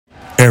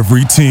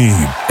Every team,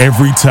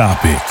 every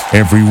topic,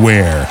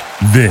 everywhere.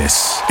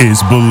 This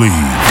is Believe.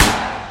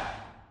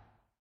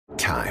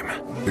 Time.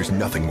 There's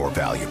nothing more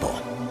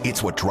valuable.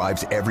 It's what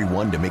drives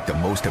everyone to make the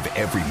most of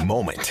every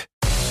moment.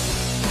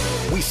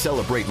 We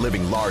celebrate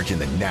living large in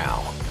the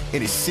now.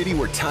 In a city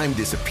where time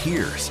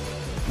disappears,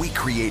 we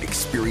create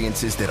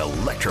experiences that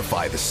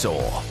electrify the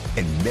soul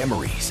and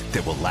memories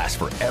that will last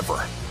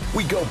forever.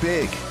 We go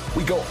big.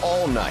 We go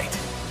all night.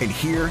 And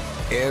here,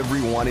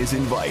 everyone is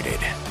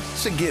invited.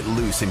 So get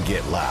loose and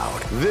get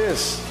loud.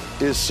 This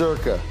is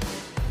Circa.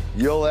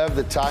 You'll have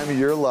the time of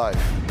your life.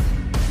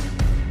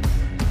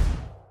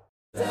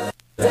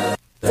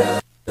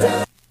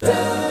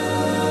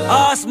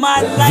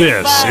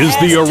 This is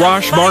the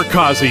Arash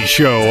Markazi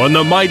Show on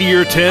the Mightier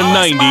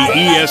 1090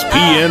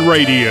 ESPN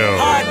Radio.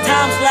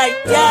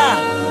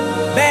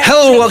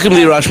 Hello and welcome to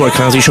the Arash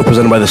Markazi Show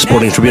presented by the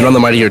Sporting Tribune on the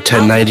Mightier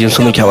 1090 in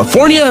Southern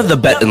California, the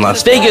Bet in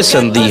Las Vegas,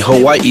 and the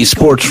Hawaii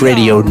Sports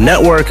Radio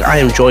Network. I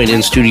am joined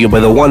in studio by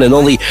the one and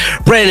only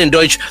Brandon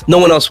Deutsch. No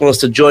one else wants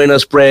to join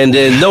us,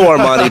 Brandon. No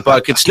Armani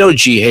Buckets, no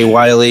G. Hay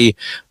Wiley.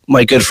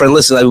 My good friend,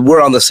 listen,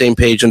 we're on the same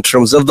page in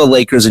terms of the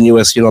Lakers and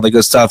USC and all that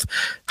good stuff.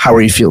 How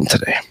are you feeling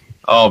today?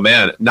 Oh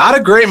man, not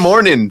a great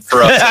morning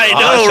for us. I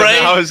know,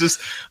 right? I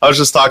was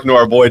just talking to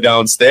our boy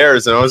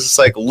downstairs, and I was just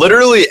like,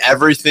 literally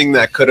everything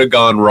that could have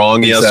gone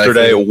wrong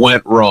yesterday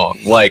went wrong.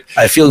 Like,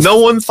 no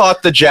one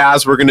thought the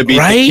Jazz were going to beat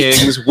the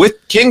Kings. With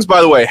Kings,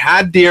 by the way,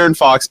 had De'Aaron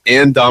Fox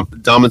and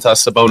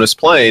Domantas Sabonis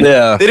playing.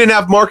 Yeah. They didn't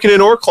have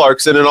Markkanen or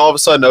Clarkson, and all of a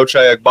sudden,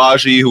 Ochai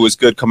Agbaji, who was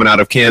good coming out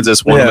of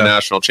Kansas, won the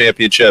national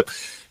championship.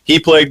 He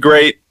played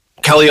great.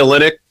 Kelly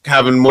Olynyk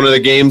having one of the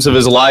games of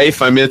his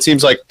life. I mean, it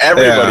seems like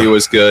everybody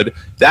was good.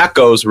 That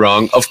goes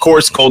wrong. Of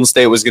course, Golden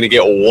State was going to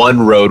get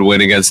one road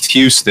win against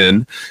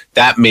Houston.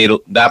 That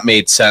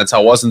made sense. I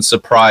wasn't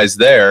surprised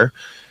there.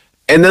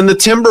 And then the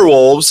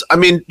Timberwolves, I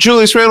mean,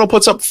 Julius Randle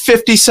puts up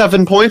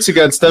 57 points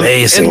against them,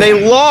 and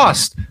they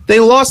lost. The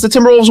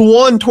Timberwolves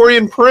won.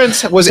 Taurean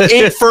Prince was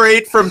 8 for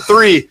 8 from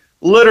 3.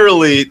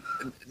 Literally,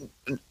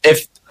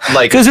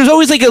 because there's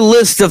always like a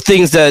list of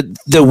things that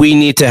we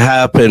need to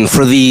happen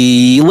for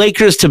the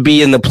Lakers to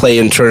be in the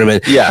play-in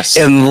tournament. Yes.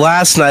 And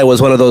last night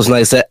was one of those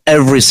nights that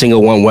every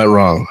single one went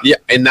wrong. Yeah,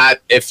 and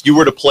that if you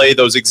were to play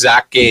those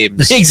exact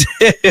games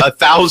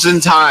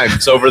 1,000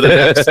 times over the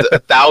next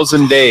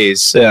 1,000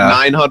 days,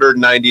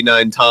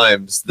 999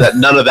 times, that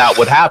none of that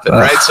would happen,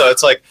 right? So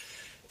it's like,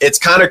 it's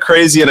kind of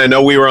crazy, and I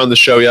know we were on the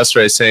show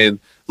yesterday saying,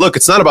 look,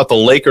 it's not about the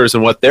Lakers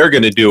and what they're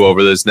going to do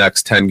over those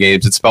next 10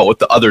 games. It's about what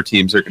the other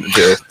teams are going to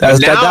do.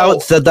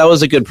 That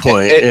was a good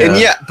point.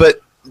 And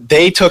but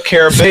they took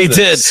care of business.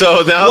 They did.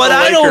 So now what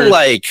I don't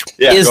like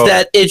is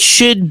that it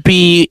should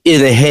be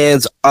in the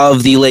hands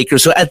of the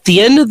Lakers. So at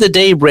the end of the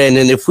day,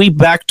 Brandon, if we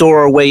backdoor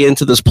our way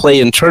into this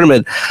play-in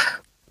tournament,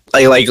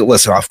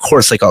 listen, of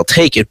course, I'll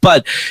take it.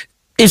 But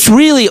it's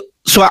really...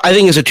 So I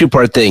think it's a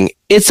two-part thing.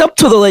 It's up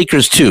to the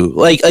Lakers too.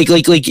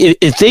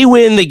 If they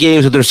win the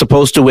games that they're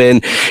supposed to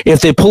win, if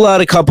they pull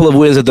out a couple of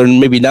wins that they're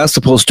maybe not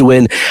supposed to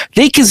win,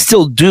 they can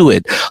still do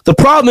it. The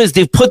problem is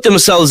they've put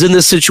themselves in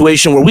this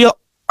situation where we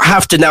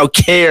have to now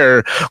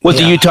care what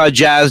the Utah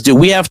Jazz do.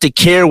 We have to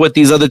care what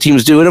these other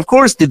teams do. And of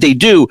course, they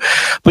do.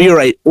 But you're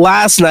right.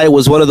 Last night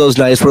was one of those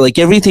nights where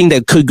everything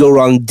that could go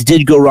wrong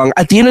did go wrong.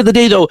 At the end of the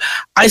day, though,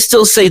 I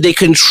still say they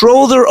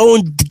control their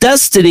own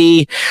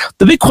destiny.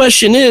 The big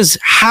question is,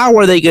 how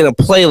are they going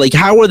to play?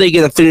 How are they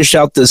going to finish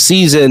out the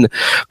season?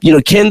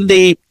 Can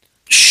they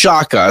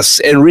shock us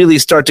and really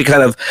start to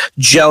kind of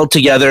gel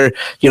together?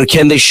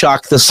 Can they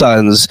shock the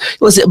Suns?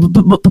 Listen,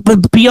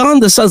 but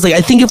beyond the Suns, I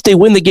think if they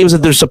win the games that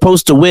they're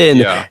supposed to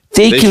win,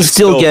 they can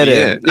still get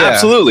in. Yeah.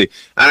 Absolutely.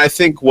 And I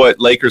think what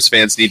Lakers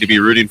fans need to be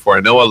rooting for, I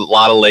know a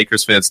lot of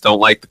Lakers fans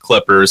don't like the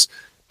Clippers,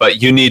 but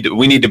we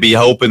need to be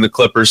hoping the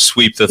Clippers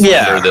sweep the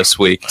Thunder this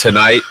week,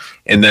 tonight,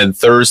 and then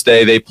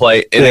Thursday they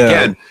play. And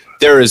again,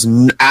 there is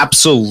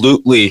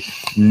absolutely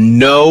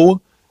no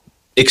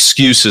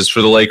excuses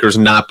for the Lakers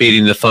not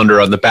beating the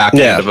Thunder on the back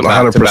end of a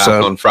back-to-back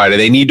on Friday.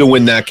 They need to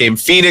win that game.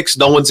 Phoenix,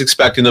 no one's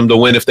expecting them to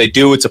win. If they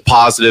do, it's a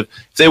positive.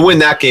 If they win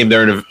that game,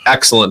 they're in an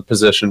excellent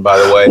position, by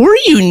the way. We're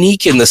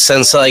unique in the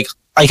sense,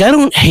 I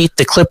don't hate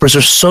the Clippers.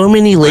 There's so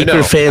many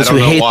Laker fans who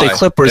hate the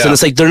Clippers, and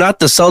it's they're not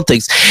the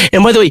Celtics.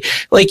 And by the way,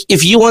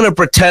 if you want to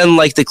pretend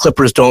the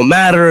Clippers don't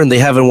matter and they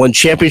haven't won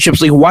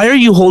championships, why are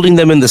you holding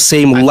them in the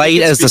same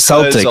light as the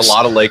Celtics? A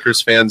lot of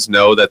Lakers fans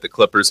know that the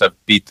Clippers have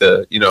beat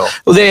they beat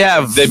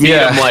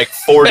them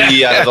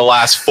 40 out of the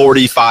last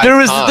 45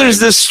 times. There's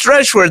this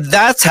stretch where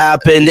that's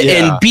happened,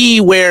 and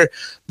B, where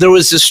there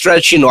was this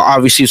stretch,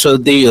 obviously. So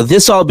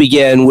this all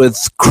began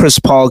with Chris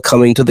Paul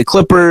coming to the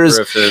Clippers,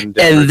 Griffin,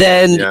 and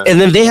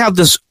then they have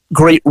this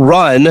great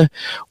run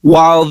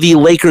while the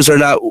Lakers are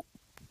not,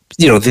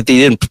 they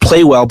didn't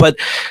play well. But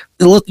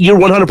you're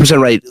 100%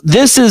 right.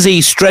 This is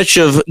a stretch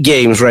of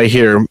games right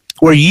here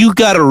where you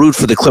got to root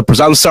for the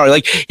Clippers. I'm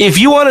sorry. If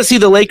you want to see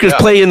the Lakers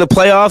play in the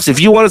playoffs, if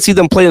you want to see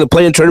them play in the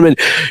play-in tournament,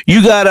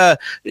 you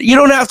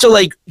don't have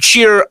to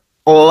cheer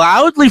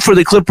loudly for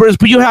the Clippers,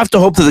 but you have to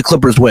hope that the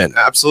Clippers win.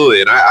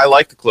 Absolutely, and I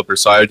like the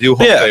Clippers, so I do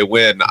hope they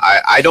win.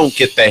 I don't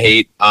get the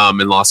hate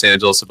in Los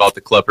Angeles about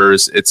the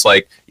Clippers. It's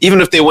like,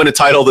 even if they win a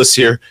title this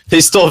year,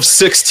 they still have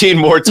 16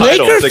 more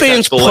titles. Laker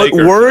fans put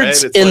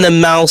words in the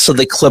mouths of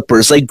the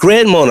Clippers. Like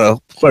Grant Mona,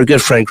 our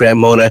good friend Grant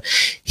Mona,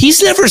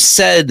 he's never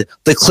said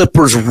the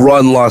Clippers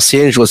run Los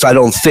Angeles, I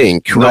don't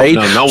think, right?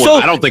 No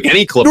one. I don't think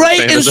any Clippers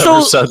fan has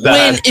ever said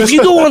that. If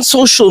you go on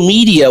social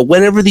media,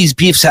 whenever these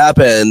beefs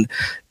happen,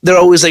 they're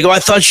always like, oh, I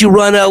thought you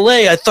run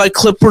LA. I thought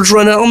Clippers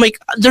run LA. I'm like,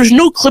 there's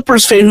no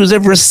Clippers fan who's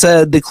ever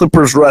said the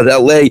Clippers run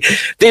LA.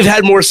 They've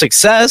had more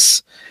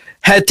success.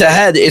 Head to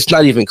head, it's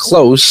not even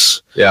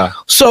close. Yeah.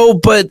 So,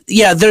 but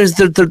yeah, there's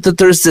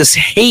this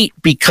hate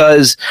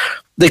because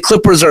the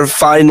Clippers are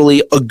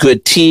finally a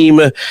good team.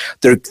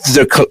 They're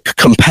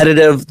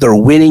competitive. They're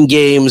winning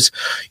games.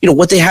 You know,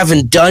 what they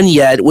haven't done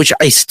yet, which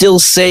I still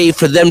say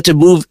for them to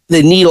move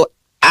the needle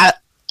at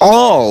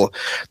all,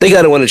 they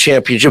got to win a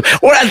championship,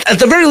 or at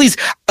the very least,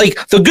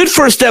 like the good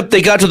first step,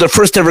 they got to the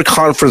first ever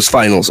conference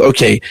finals.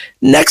 Okay,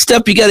 next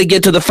step, you got to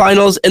get to the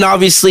finals, and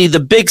obviously the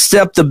big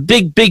step, the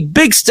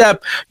big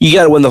step, you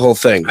got to win the whole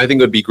thing. I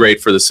think it would be great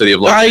for the city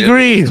of Los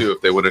Angeles too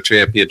if they win a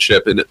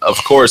championship, and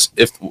of course,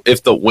 if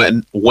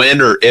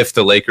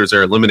the Lakers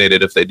are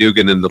eliminated, if they do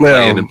get in the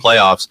play-in and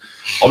playoffs,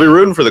 I'll be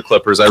rooting for the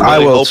Clippers. I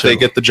really hope they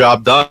get the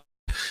job done.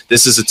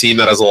 This is a team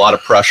that has a lot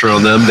of pressure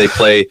on them. They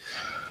play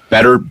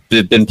better.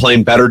 They've been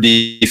playing better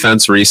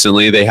defense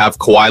recently. They have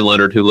Kawhi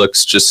Leonard, who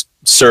looks just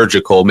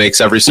surgical,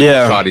 makes every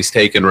single shot he's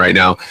taken right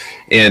now.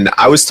 And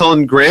I was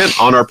telling Grant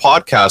on our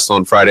podcast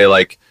on Friday,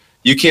 like,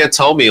 you can't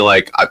tell me,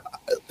 like,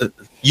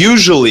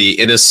 usually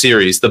in a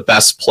series, the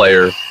best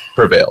player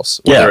prevails.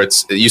 Whether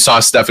it's, you saw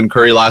Stephen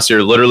Curry last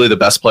year, literally the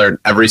best player in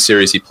every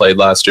series he played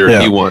last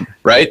year, he won,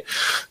 right?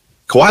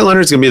 Kawhi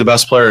Leonard's going to be the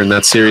best player in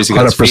that series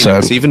against 100%.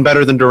 Phoenix, even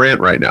better than Durant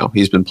right now.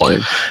 He's been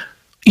playing.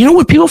 You know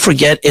what people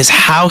forget is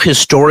how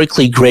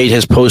historically great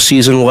his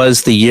postseason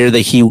was the year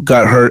that he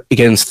got hurt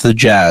against the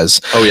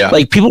Jazz. Oh, yeah.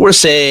 Like, people were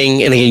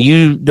saying, and again,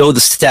 you know the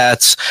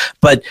stats,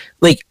 but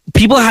like,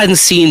 people hadn't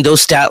seen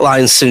those stat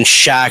lines since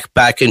Shaq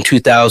back in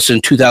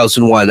 2000,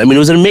 2001. I mean, it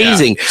was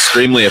amazing. Yeah,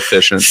 extremely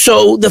efficient.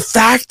 So the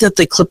fact that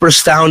the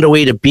Clippers found a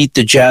way to beat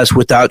the Jazz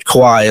without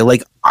Kawhi,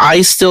 like,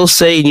 I still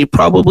say, and you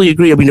probably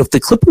agree, I mean, if the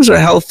Clippers are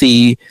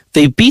healthy,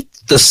 they beat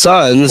the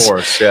Suns. Of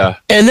course, yeah.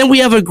 And then we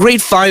have a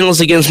great finals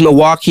against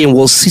Milwaukee, and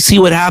we'll see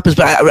what happens.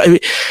 But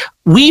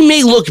we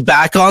may look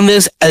back on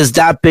this as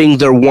that being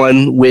their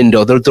one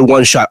window, their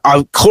one shot.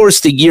 Of course,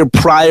 the year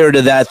prior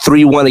to that,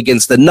 3-1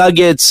 against the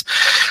Nuggets,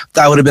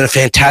 that would have been a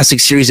fantastic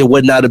series. It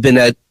would not have been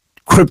at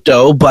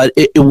Crypto, but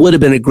it would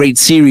have been a great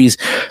series.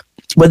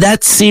 But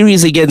that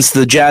series against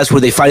the Jazz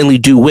where they finally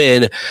do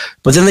win,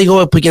 but then they go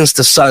up against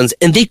the Suns,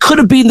 and they could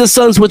have beaten the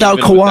Suns without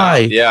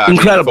Kawhi. Incredible. I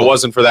mean, if it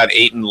wasn't for that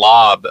Ayton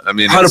lob, I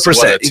mean,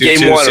 100%.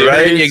 Game one, series,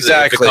 right?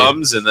 Exactly. It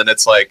comes, and then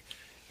it's like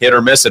hit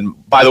or miss. And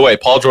by the way,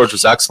 Paul George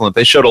was excellent.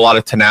 They showed a lot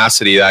of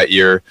tenacity that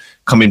year,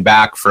 coming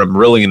back from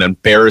really an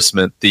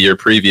embarrassment the year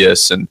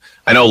previous. And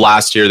I know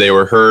last year they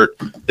were hurt.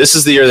 This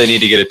is the year they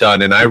need to get it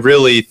done. And I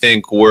really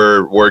think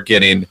we're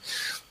getting.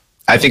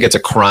 I think it's a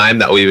crime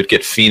that we would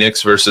get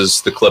Phoenix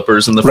versus the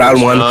Clippers in the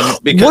round one.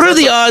 What are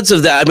the odds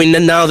of that? I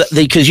mean, now that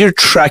because you're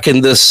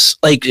tracking this,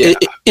 like,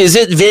 is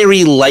it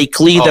very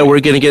likely that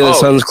we're going to get the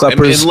Suns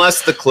Clippers?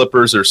 Unless the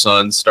Clippers or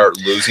Suns start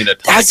losing a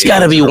ton. That's got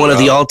to be one of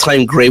the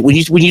all-time great. When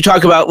you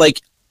talk about,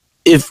 like,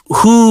 if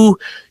who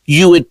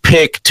you would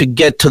pick to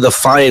get to the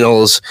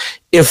finals,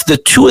 if the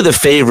two of the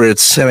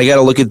favorites, and I got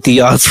to look at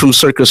the odds from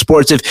Circa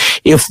Sports,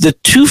 if the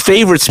two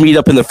favorites meet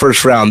up in the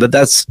first round,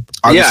 that's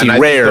obviously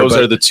rare. Those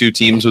are the two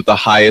teams with the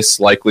highest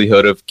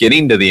likelihood of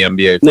getting to the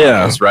NBA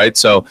finals, right?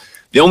 So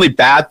the only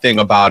bad thing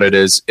about it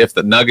is if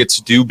the Nuggets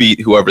do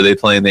beat whoever they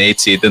play in the 8th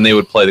seed, then they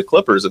would play the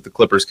Clippers if the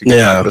Clippers could get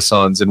out of the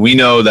Suns. And we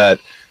know that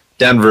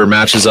Denver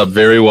matches up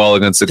very well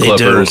against the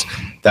Clippers.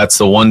 That's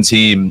the one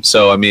team.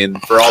 So, I mean,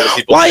 for all the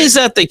people. Why is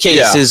that the case?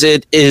 Yeah.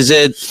 Is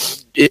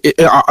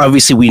it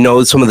obviously we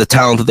know some of the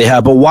talent that they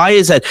have, but why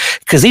is that?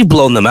 Because they've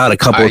blown them out a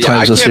couple of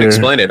times this year. I can't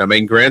explain it. I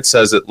mean, Grant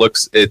says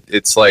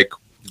it's like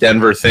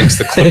Denver thinks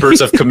the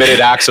Clippers have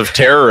committed acts of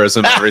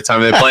terrorism every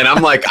time they play. And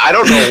I'm like, I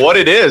don't know what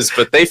it is,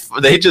 but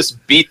they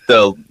just beat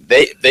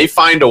they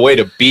find a way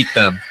to beat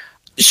them.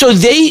 So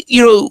they,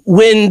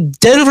 when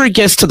Denver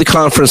gets to the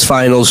conference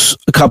finals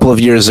a couple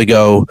of years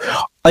ago,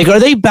 like,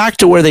 are they back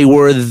to where they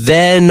were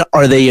then?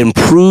 Are they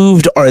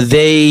improved? Are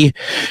they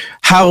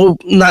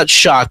not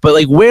shocked, but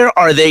like, where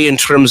are they in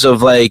terms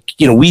of, like,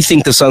 we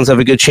think the Suns have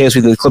a good chance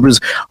with the Clippers.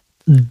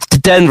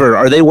 Denver,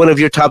 are they one of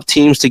your top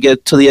teams to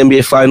get to the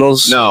NBA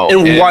finals? No.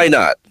 And why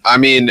not? I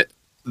mean,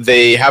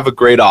 they have a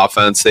great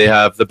offense. They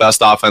have the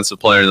best offensive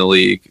player in the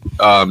league.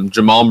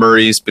 Jamal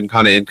Murray's been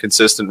kind of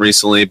inconsistent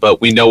recently,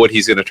 but we know what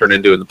he's going to turn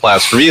into in the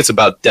playoffs. For me, it's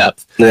about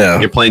depth. Yeah.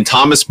 You're playing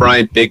Thomas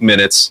Bryant, big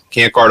minutes,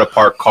 can't guard a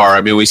parked car.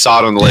 I mean, we saw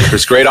it on the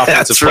Lakers. Great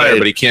offensive player,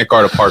 but he can't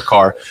guard a parked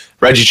car.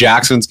 Reggie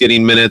Jackson's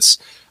getting minutes.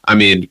 I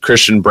mean,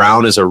 Christian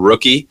Brown is a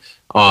rookie.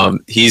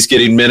 He's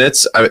getting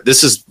minutes.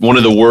 This is one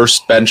of the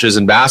worst benches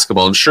in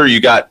basketball. And sure,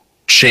 you got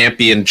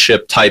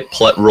championship type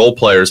role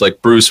players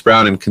like Bruce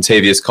Brown and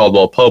Kentavious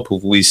Caldwell-Pope,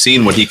 who we've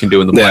seen what he can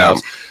do in the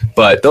playoffs.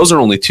 But those are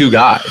only two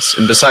guys.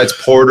 And besides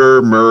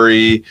Porter,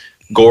 Murray,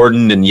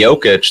 Gordon, and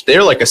Jokic,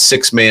 they're like a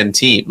six-man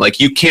team. Like,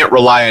 you can't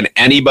rely on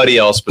anybody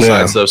else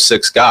besides those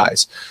six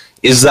guys.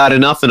 Is that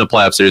enough in a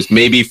playoff series?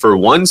 Maybe for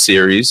one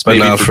series,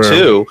 maybe for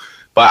two.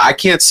 But I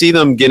can't see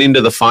them getting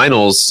to the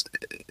finals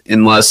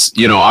unless,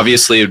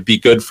 obviously it would be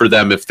good for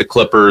them if the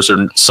Clippers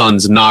or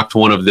Suns knocked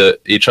one of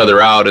each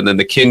other out and then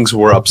the Kings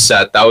were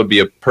upset. That would be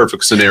a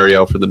perfect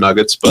scenario for the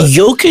Nuggets. But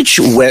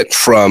Jokic went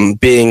from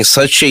being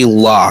such a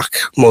lock,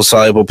 most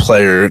valuable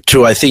player,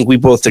 to I think we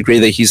both agree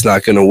that he's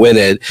not going to win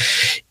it.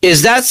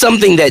 Is that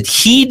something that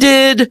he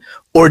did?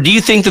 Or do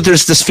you think that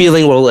there's this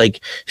feeling, well,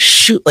 like,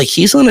 shoot, like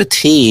he's on a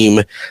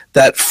team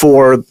that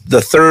for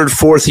the third,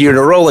 fourth year in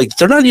a row, like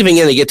they're not even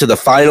going to get to the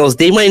finals.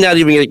 They might not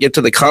even get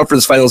to the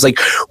conference finals. Like,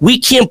 we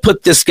can't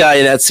put this guy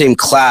in that same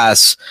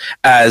class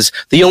as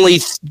the only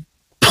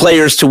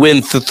players to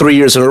win 3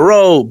 years in a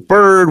row.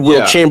 Bird,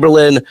 Will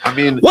Chamberlain. I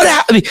mean, what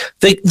happened?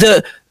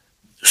 The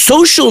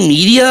social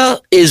media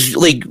is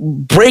like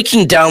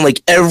breaking down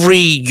like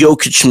every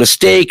Jokic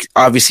mistake.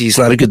 Obviously, he's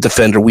not a good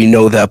defender. We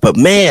know that. But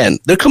man,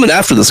 they're coming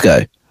after this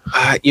guy.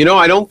 I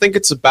don't think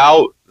it's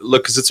about,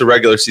 because it's a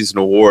regular season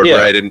award,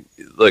 right? And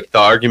like the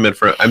argument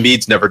for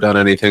Embiid's never done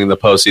anything in the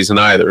postseason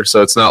either.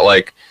 So it's not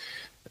like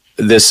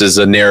this is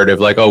a narrative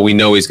like, oh, we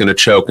know he's going to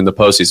choke in the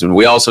postseason.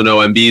 We also know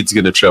Embiid's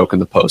going to choke in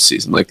the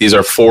postseason. Like, these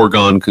are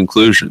foregone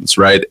conclusions,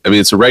 right? I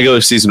mean, it's a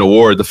regular season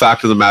award. The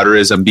fact of the matter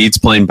is Embiid's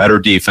playing better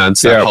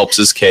defense. That helps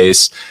his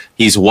case.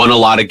 He's won a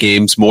lot of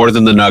games, more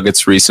than the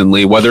Nuggets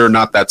recently. Whether or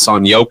not that's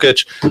on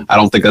Jokic, I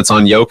don't think that's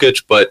on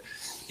Jokic, but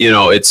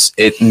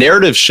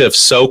narrative shifts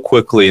so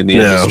quickly in the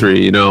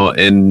industry,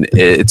 and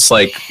it's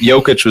like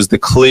Jokic was the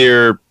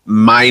clear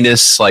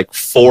minus like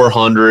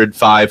 400,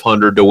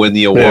 500 to win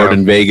the award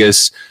in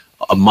Vegas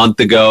a month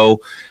ago.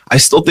 I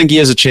still think he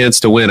has a chance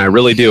to win. I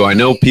really do. I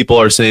know people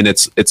are saying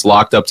it's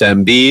locked up to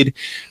Embiid.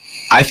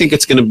 I think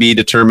it's going to be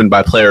determined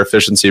by player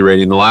efficiency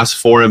rating. The last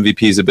 4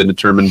 MVPs have been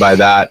determined by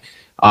that.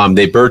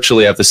 They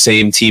virtually have the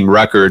same team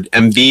record.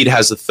 Embiid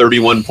has a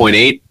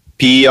 31.8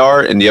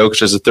 PER and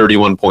Jokic has a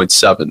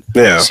 31.7.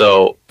 Yeah.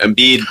 So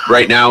Embiid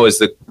right now is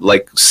the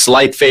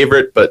slight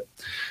favorite, but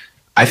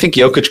I think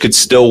Jokic could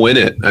still win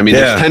it. I mean,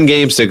 there's 10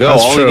 games to go.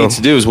 All he needs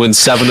to do is win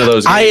 7 of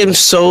those games. I am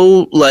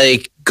so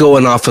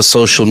going off of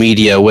social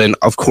media when,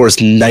 of course,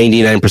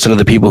 99% of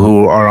the people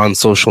who are on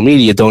social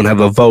media don't have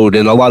a vote,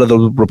 and a lot of the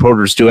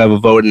reporters do have a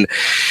vote. And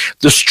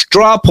the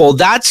straw poll,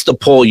 that's the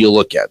poll you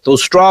look at.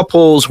 Those straw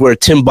polls where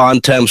Tim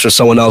Bontemps or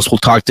someone else will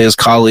talk to his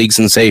colleagues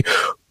and say,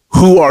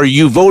 who are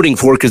you voting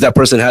for? Because that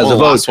person has a vote.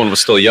 The last one was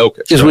still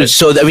Jokic. Right?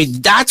 So, I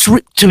mean, that's,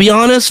 to be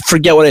honest,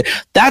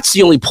 that's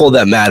the only poll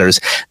that matters.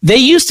 They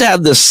used to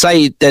have this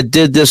site that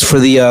did this for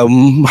the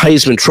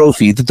Heisman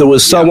Trophy, that there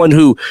was someone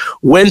who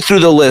went through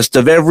the list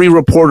of every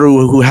reporter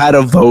who had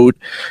a vote.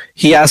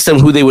 He asked them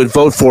who they would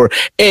vote for.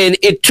 And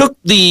it took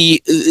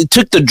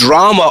the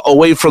drama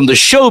away from the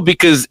show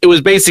because it was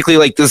basically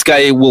like, this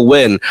guy will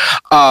win.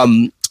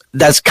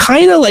 That's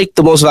kind of like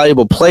the most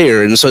valuable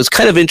player. And so it's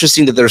kind of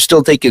interesting that they're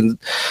still taking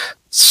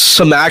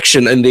some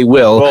action, and they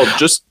will. Well,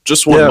 just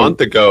 1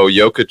 month ago,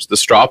 Jokic, the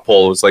straw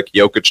poll was like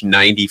Jokic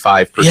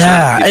 95%.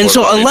 Yeah, and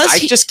so I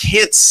just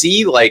can't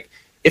see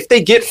if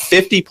they get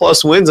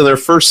 50+ wins in their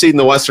first seed in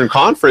the Western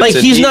Conference,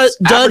 he's not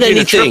done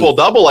anything. A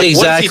triple-double, what's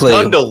he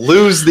done to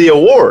lose the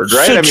award,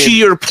 right? So to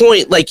your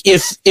point,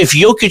 if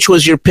Jokic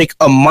was your pick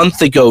a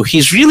month ago,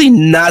 he's really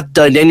not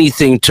done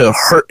anything to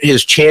hurt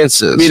his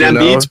chances. I mean,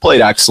 Embiid's played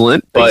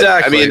excellent, but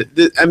I mean,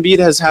 Embiid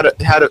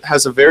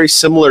has a very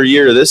similar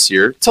year this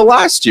year to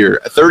last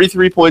year.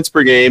 33 points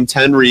per game,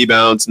 10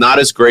 rebounds, not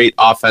as great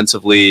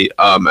offensively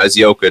as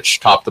Jokic,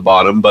 top to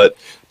bottom, but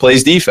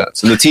plays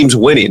defense, and the team's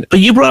winning. But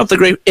you brought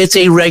up it's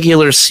a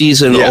regular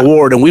season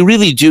award, and we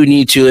really do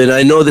need to, and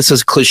I know this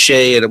is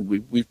cliche,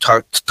 and we've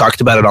talked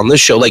about it on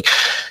this show.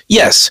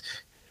 Yes,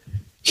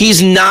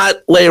 he's not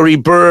Larry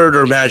Bird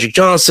or Magic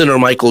Johnson or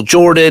Michael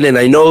Jordan, and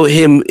I know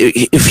him,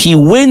 if he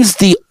wins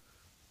the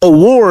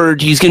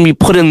award, he's going to be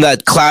put in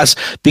that class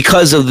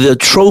because of the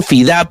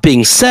trophy. That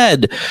being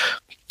said,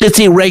 it's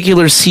a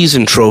regular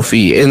season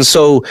trophy, and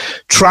so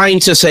trying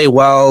to say,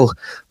 well,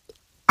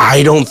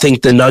 I don't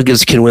think the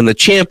Nuggets can win the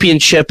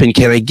championship, and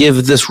can I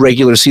give this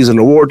regular season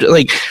award?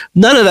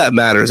 None of that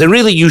matters. And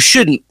really, you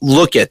shouldn't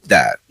look at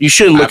that. You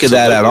shouldn't look at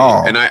that at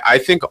all. And I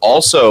think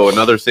also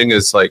another thing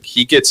is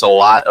he gets a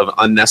lot of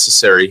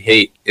unnecessary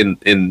hate in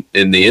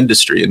the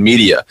industry and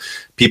media.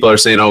 People are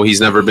saying, oh,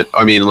 he's never been,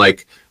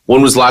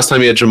 when was the last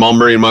time he had Jamal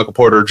Murray and Michael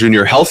Porter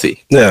Jr.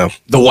 healthy? Yeah.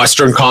 The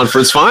Western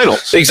Conference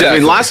Finals. Exactly. I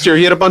mean, last year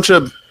he had a bunch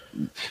of,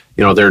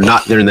 they're in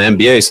the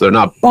NBA, so they're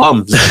not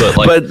bums.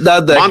 But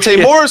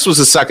Monte Morris was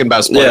the second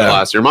best player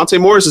last year. Monte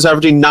Morris is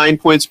averaging 9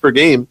 points per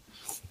game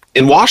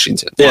in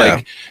Washington.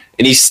 Yeah.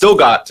 And he still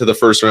got to the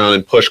first round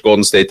and pushed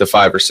Golden State to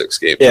 5 or 6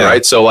 games,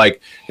 right? So, and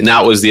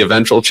that was the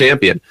eventual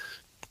champion.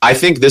 I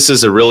think this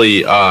is a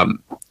really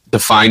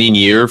defining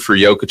year for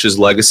Jokic's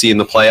legacy in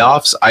the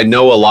playoffs. I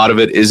know a lot of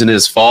it isn't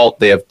his fault.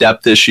 They have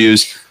depth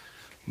issues.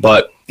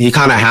 but he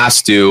kind of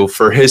has to,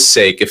 for his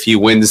sake, if he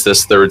wins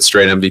this third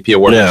straight MVP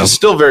award, which is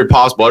still very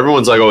possible.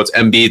 Everyone's like, oh, it's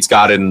Embiid's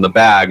got it in the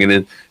bag.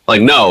 And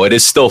no, it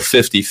is still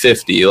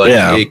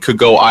 50-50. It could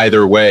go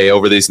either way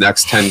over these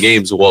next 10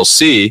 games. We'll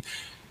see.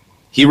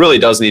 He really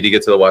does need to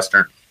get to the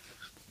Western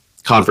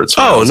Conference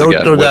Finals no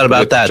doubt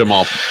about that.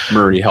 Jamal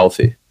Murray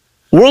healthy.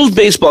 World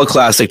Baseball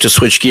Classic, to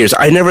switch gears.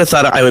 I never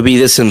thought I would be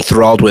this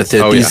enthralled with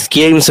it. These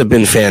games have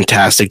been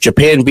fantastic.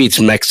 Japan beats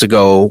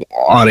Mexico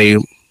on a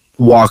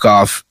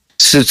walk-off.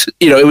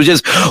 It was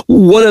just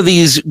one of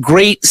these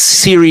great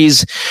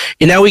series.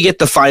 And now we get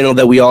the final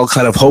that we all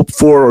kind of hoped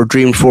for or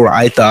dreamed for,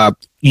 I thought.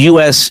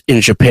 U.S.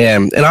 and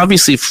Japan. And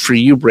obviously for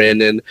you,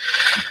 Brandon,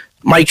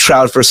 Mike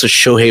Trout versus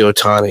Shohei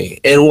Ohtani.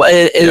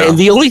 And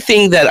the only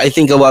thing that I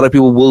think a lot of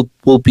people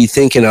will be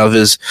thinking of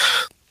is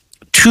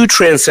two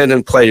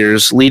transcendent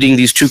players leading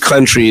these two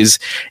countries,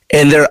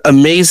 and they're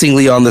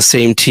amazingly on the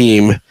same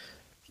team.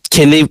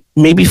 Can they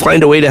maybe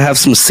find a way to have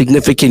some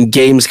significant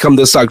games come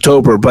this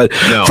October? But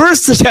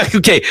first,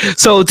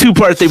 so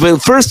two-part thing. But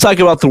first, talk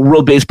about the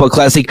World Baseball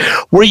Classic.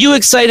 Were you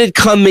excited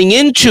coming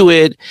into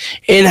it,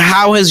 and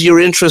how has your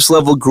interest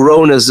level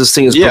grown as this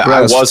thing has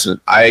progressed? I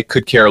wasn't. I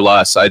could care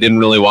less. I didn't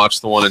really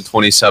watch the one in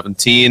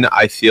 2017.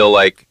 I feel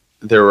like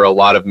there were a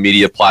lot of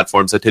media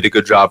platforms that did a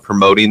good job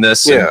promoting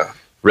this. Yeah.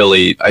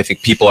 Really, I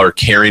think people are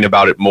caring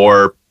about it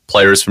more.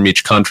 Players from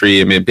each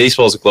country. I mean,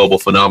 baseball is a global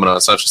phenomenon.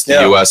 It's not just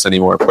the U.S.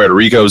 anymore. Puerto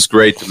Rico's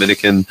great.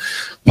 Dominican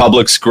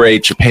Republic's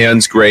great.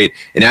 Japan's great.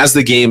 And as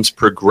the games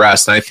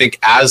progressed, and I think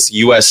as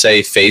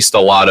USA faced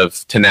a lot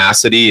of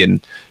tenacity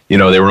and,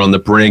 they were on the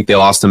brink. They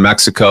lost to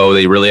Mexico.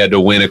 They really had to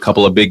win a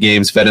couple of big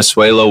games.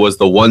 Venezuela was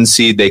the 1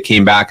 seed. They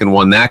came back and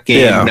won that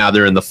game. Yeah. Now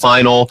they're in the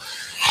final.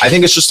 I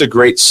think it's just a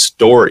great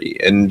story.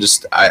 And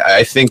just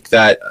I think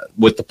that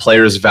with the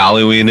players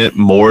valuing it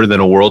more than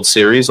a World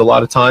Series a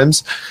lot of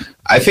times,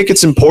 I think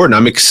it's important.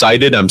 I'm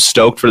excited. I'm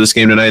stoked for this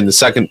game tonight. And the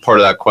second part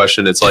of that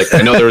question, it's like,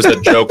 I know there was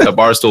a joke that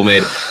Barstool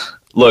made.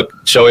 Look,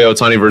 Shohei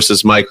Ohtani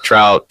versus Mike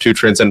Trout, two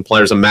transcendent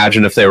players.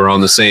 Imagine if they were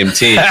on the same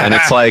team. And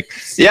it's like,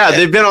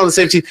 they've been on the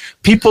same team.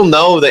 People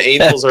know the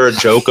Angels are a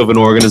joke of an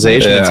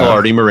organization until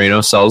Artie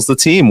Moreno sells the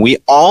team. We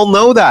all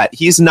know that.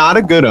 He's not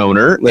a good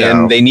owner,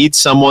 and they need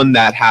someone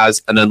that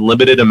has an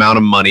unlimited amount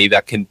of money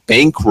that can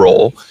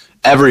bankroll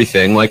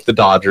everything, like the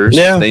Dodgers.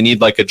 Yeah. They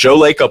need, like, a Joe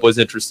Lacob was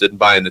interested in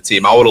buying the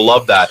team. I would have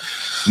loved that.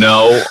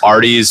 No,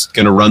 Artie's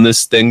going to run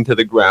this thing to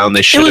the ground.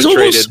 They should have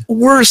traded. It was almost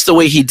worse the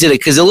way he did it,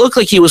 because it looked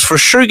like he was for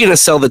sure going to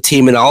sell the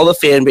team, and all the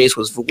fan base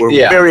were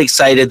very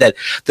excited that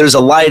there's a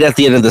light at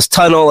the end of this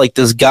tunnel, like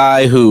this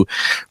guy who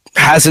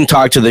hasn't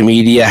talked to the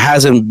media,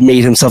 hasn't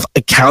made himself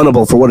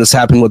accountable for what has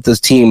happened with this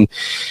team.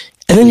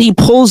 And then he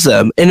pulls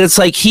them, and it's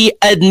like he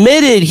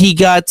admitted he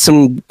got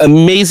some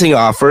amazing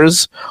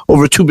offers,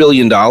 over $2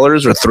 billion or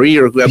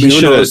 $3, or I mean,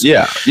 who knows?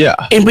 Yeah.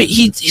 And but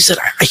he said,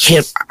 I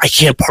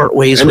can't part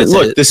ways with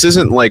look, it. This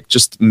isn't like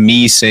just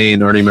me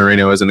saying Artie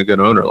Moreno isn't a good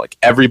owner. Like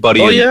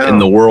everybody in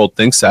the world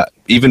thinks that.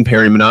 Even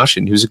Perry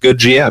Minasian, who's a good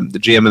GM, the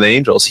GM of the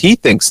Angels, he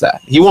thinks that.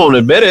 He won't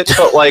admit it,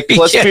 but like,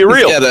 let's be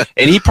real.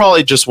 And he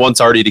probably just wants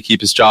Artie to keep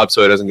his job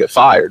so he doesn't get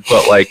fired.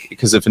 But like,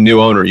 because if a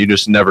new owner, you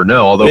just never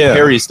know. Although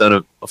Perry's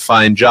done a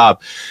fine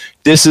job.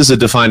 This is a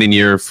defining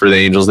year for the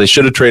Angels. They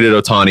should have traded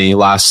Ohtani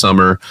last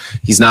summer.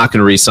 He's not going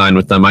to re-sign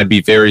with them. I'd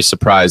be very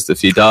surprised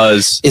if he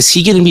does. Is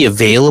he going to be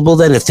available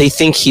then? If they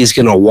think he's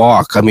going to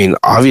walk, I mean,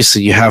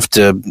 obviously you have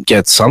to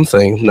get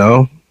something,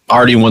 no?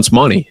 Artie wants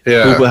money.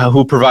 Yeah.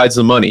 Who provides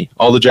the money?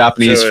 All the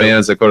Japanese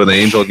fans that go to the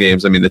Angel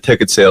games. I mean, the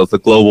ticket sales, the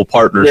global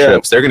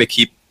partnerships, they're going to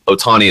keep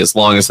Ohtani as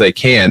long as they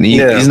can.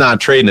 He's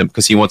not trading him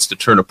because he wants to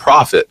turn a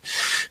profit.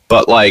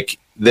 But like,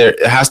 there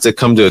has to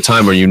come to a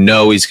time where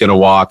he's going to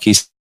walk. He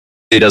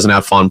doesn't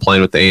have fun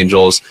playing with the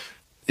Angels.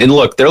 And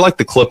look, they're like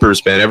the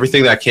Clippers, man.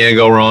 Everything that can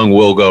go wrong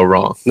will go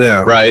wrong.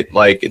 Yeah. Right?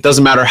 Like, it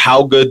doesn't matter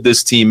how good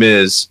this team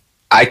is.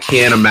 I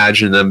can't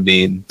imagine them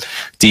being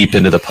deep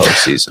into the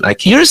postseason. I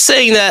can't. You're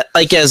saying that,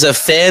 like, as a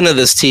fan of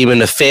this team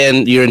and a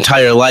fan your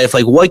entire life,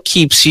 like, what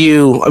keeps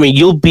you? I mean,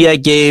 you'll be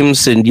at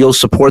games and you'll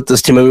support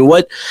this team. I mean,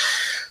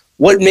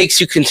 what makes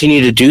you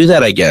continue to do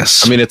that, I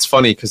guess? I mean, it's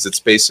funny because it's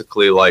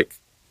basically like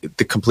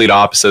the complete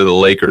opposite of the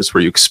Lakers,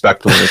 where you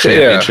expect to win a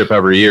championship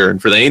every year.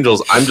 And for the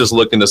Angels, I'm just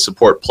looking to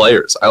support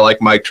players. I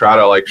like Mike Trout.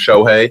 I like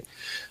Shohei.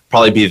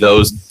 Probably be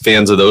those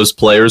fans of those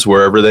players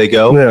wherever they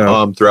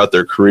go throughout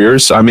their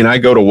careers. I mean, I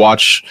go to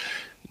watch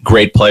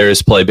great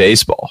players play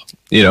baseball,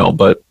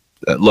 but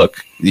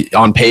look,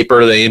 on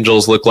paper, the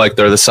Angels look like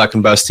they're the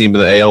second best team in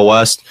the AL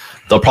West.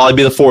 They'll probably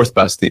be the fourth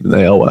best team in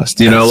the AL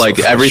West.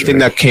 Everything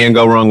that can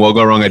go wrong will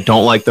go wrong. I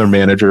don't like their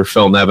manager,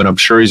 Phil Nevin. I'm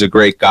sure he's a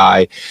great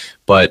guy.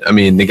 But, I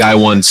mean, the guy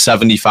won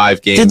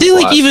 75 games. Did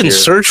they, even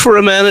search for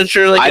a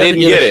manager? I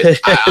didn't get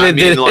it.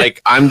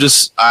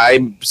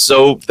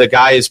 The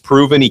guy has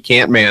proven he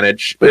can't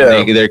manage.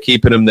 Yeah. They're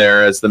keeping him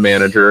there as the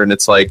manager. And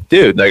it's like,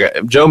 dude,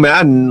 like Joe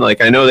Madden,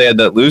 like, I know they had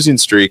that losing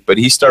streak, but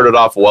he started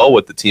off well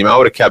with the team. I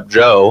would have kept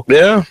Joe.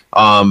 Yeah.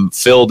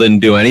 Phil didn't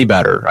do any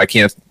better. I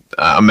can't.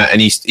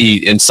 And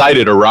he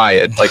incited a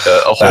riot, like a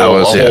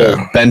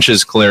whole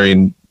benches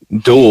clearing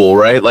duel,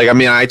 right? Like, I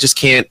mean, I just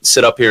can't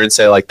sit up here and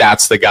say, like,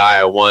 that's the guy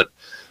I want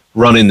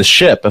running the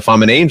ship if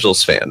I'm an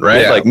Angels fan,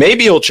 right? Like,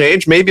 maybe he'll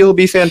change, maybe he'll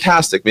be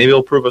fantastic, maybe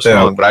he'll prove us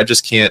wrong, but I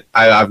just can't.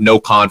 I have no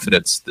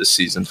confidence this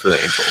season for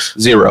the Angels.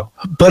 Zero.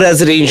 But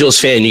as an Angels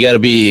fan, you got to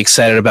be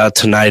excited about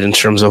tonight in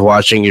terms of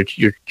watching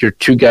your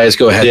two guys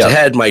go head to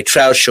head. Mike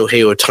Trout,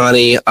 Shohei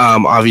Ohtani.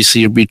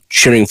 Obviously, you'll be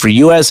cheering for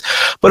U.S.,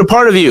 but a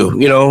part of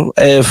you,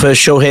 if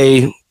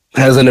Shohei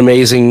has an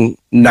amazing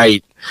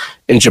night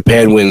and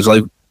Japan wins,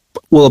 like,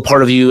 will a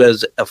part of you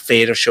as a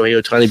fan of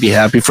Shohei Ohtani be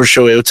happy for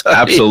Shohei Ohtani?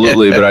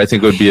 Absolutely, but I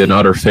think it would be an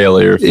utter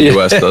failure if the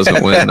U.S.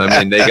 doesn't win. I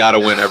mean, they got to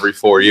win every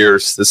 4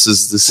 years.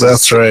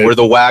 That's right. We're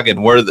the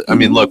wagon.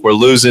 Look, we're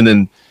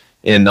losing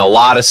in a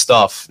lot of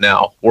stuff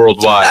now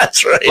worldwide.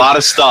 That's right. A lot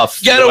of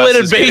stuff. You got to win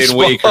in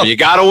baseball. You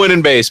got to win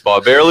in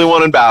baseball. Barely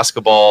won in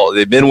basketball.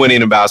 They've been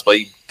winning in basketball.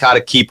 You got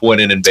to keep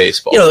winning in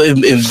baseball.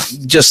 In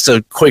just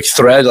a quick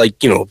thread,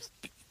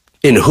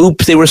 in hoop,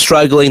 they were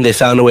struggling. They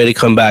found a way to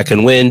come back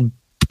and win.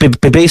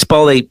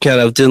 Baseball, they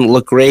kind of didn't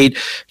look great,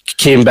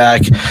 came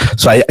back.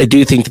 So I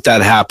do think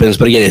that happens.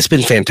 But again, it's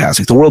been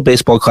fantastic. The World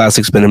Baseball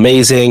Classic's been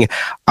amazing.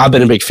 I've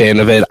been a big fan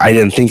of it. I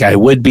didn't think I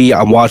would be.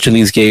 I'm watching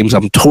these games.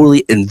 I'm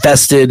totally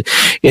invested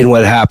in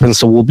what happens.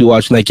 So we'll be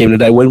watching that game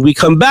tonight. When we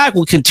come back,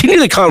 we'll continue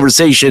the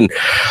conversation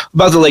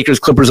about the Lakers,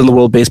 Clippers, and the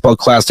World Baseball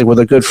Classic with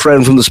our good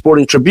friend from the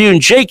Sporting Tribune,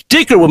 Jake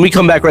Dicker, when we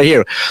come back right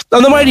here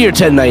on the Mightier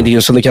 1090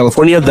 in Southern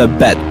California, the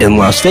Bet in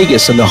Las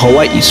Vegas, and the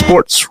Hawaii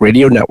Sports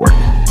Radio Network.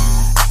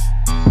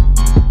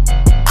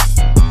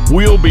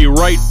 We'll be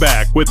right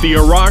back with the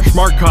Arash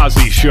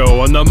Markazi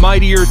Show on the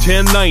Mightier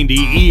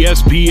 1090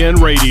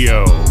 ESPN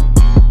Radio.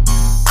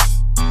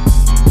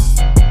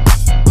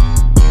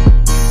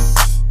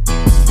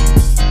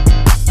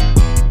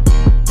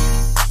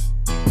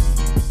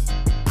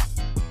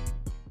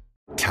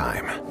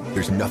 Time.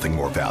 There's nothing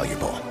more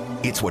valuable.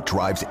 It's what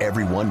drives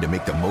everyone to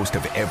make the most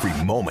of every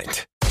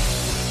moment.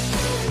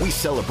 We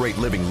celebrate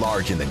living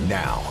large in the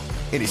now,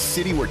 in a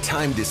city where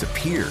time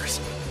disappears.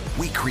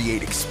 We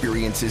create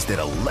experiences that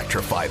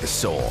electrify the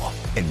soul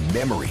and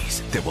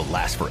memories that will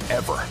last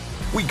forever.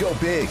 We go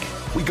big,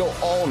 we go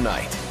all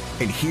night,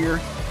 and here,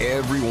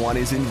 everyone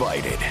is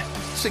invited.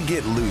 So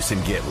get loose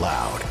and get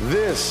loud.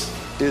 This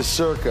is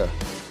Circa.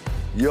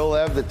 You'll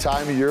have the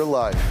time of your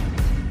life.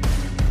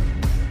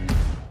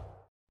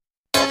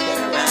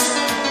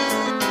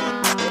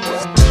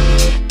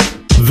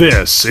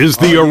 This is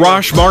the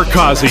Arash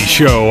Markazi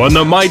Show on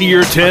the Mightier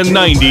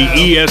 1090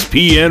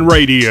 ESPN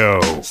Radio.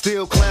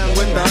 Still clown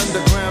with the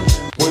underground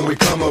when we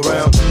come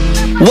around.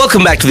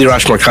 Welcome back to the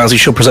Arash Markazi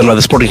Show, presented by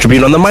the Sporting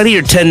Tribune on the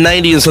Mightier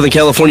 1090 in Southern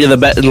California, the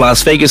Bet in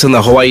Las Vegas, and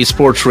the Hawaii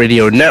Sports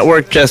Radio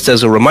Network. Just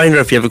as a reminder,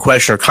 if you have a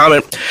question or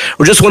comment,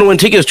 or just want to win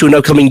tickets to an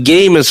upcoming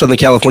game in Southern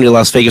California,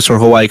 Las Vegas, or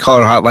Hawaii,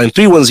 call our hotline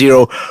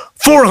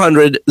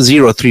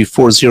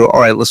 310-400-0340.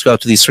 All right, let's go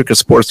out to the Circus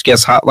Sports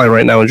guest hotline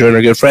right now and join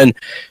our good friend,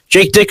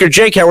 Jake Dicker.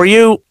 Jake, how are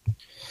you?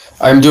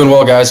 I'm doing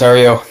well, guys. How are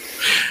you?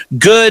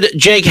 Good.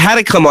 Jake,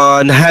 had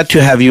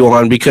to have you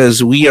on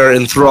because we are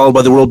enthralled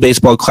by the World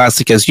Baseball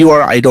Classic as you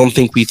are. I don't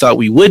think we thought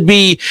we would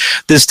be.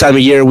 This time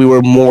of year, we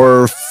were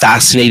more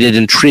fascinated,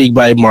 intrigued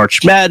by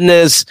March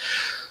Madness,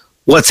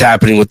 what's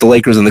happening with the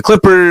Lakers and the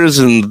Clippers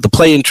and the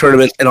play-in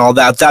tournament and all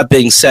that. That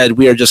being said,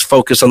 we are just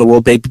focused on the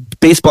World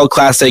Baseball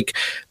Classic.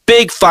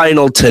 Big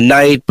final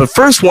tonight. But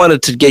first,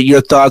 wanted to get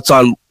your thoughts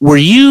on, were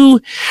you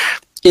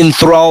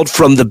enthralled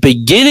from the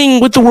beginning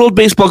with the World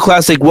Baseball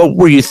Classic? What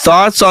were your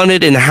thoughts on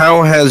it, and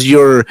how has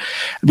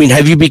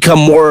have you become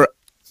more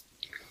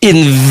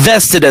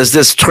invested as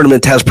this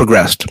tournament has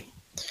progressed?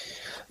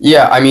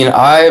 Yeah, I mean,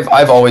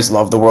 I've always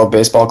loved the World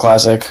Baseball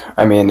Classic.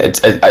 I mean,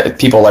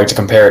 people like to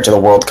compare it to the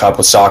World Cup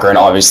with soccer, and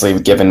obviously,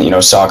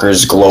 given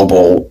soccer's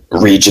global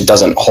reach, it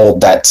doesn't hold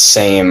that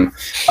same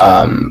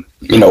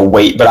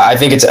weight. But I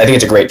think it's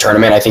a great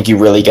tournament. I think you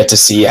really get to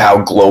see how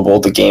global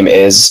the game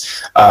is,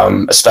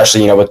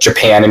 especially with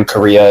Japan and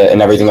Korea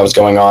and everything that was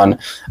going on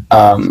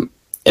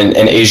in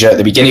Asia at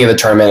the beginning of the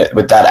tournament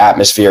with that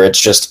atmosphere. It's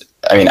just,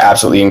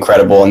 absolutely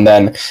incredible. And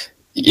then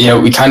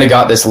we kind of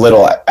got this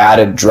little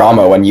added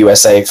drama when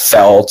USA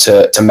fell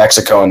to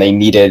Mexico, and they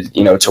needed,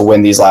 to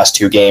win these last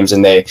two games,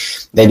 and they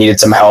needed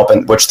some help,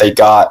 and which they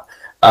got.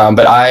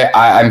 But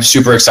I'm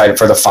super excited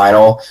for the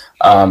final.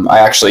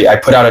 I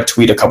put out a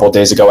tweet a couple of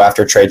days ago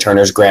after Trey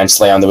Turner's Grand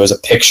Slam. There was a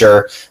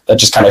picture that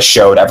just kind of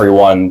showed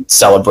everyone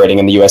celebrating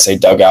in the USA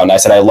dugout. And I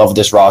said, I love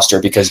this roster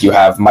because you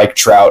have Mike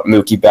Trout,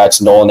 Mookie Betts,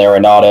 Nolan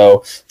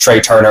Arenado, Trey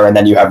Turner, and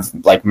then you have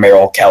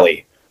Merrill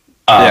Kelly.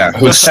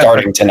 Who's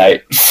starting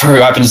tonight, who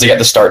happens to get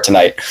the start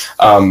tonight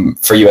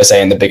for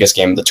USA in the biggest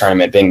game of the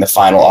tournament, being the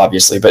final,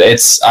 obviously. But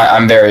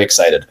I'm very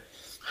excited.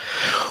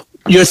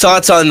 Your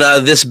thoughts on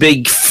this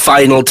big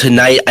final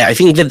tonight? I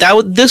think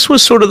this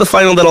was sort of the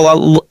final that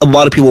a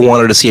lot of people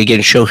wanted to see.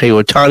 Again, Shohei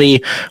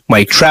Ohtani,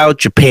 Mike Trout,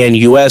 Japan,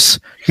 US.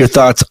 Your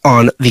thoughts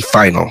on the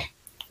final?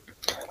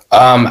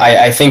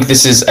 I think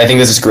this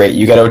is great.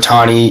 You get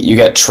Ohtani, you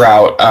get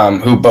Trout,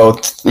 who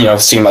both,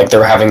 seem like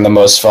they're having the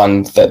most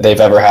fun that they've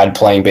ever had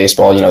playing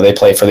baseball. They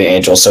play for the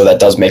Angels, so that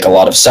does make a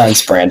lot of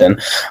sense, Brandon.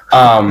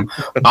 I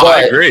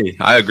agree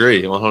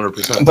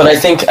 100%. But I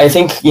think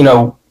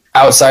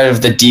outside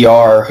of the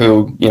DR,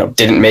 who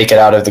didn't make it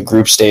out of the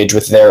group stage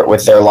with their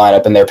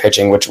lineup and their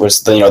pitching, which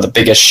was the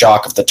biggest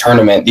shock of the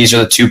tournament. These are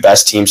the two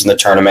best teams in the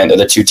tournament. They're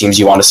the two teams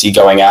you want to see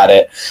going at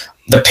it.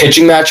 The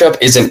pitching matchup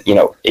isn't,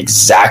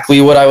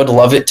 exactly what I would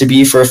love it to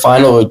be for a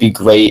final. It would be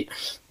great,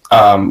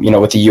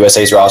 with the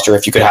USA's roster,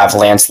 if you could have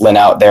Lance Lynn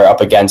out there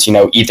up against,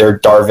 either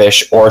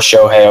Darvish or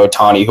Shohei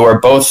Ohtani, who are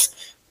both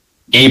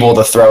able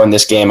to throw in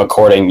this game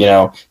according,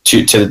 to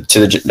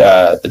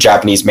the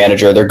Japanese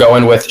manager. They're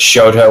going with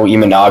Shoto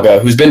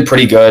Imanaga, who's been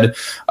pretty good,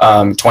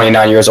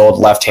 29 years old,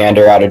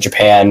 left-hander out of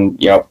Japan,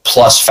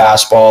 plus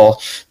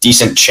fastball,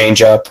 decent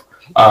changeup.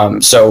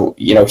 So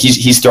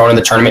he's thrown in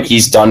the tournament.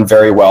 He's done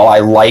very well. I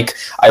like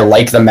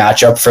the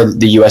matchup for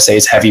the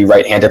USA's heavy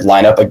right-handed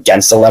lineup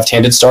against a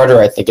left-handed starter.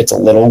 I think it's a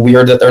little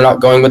weird that they're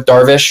not going with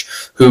Darvish,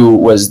 who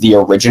was the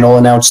original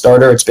announced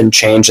starter. It's been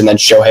changed, and then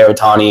Shohei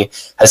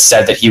Ohtani has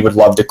said that he would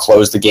love to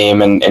close the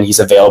game, and he's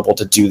available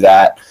to do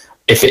that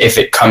if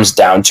it comes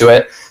down to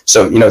it.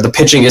 So the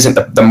pitching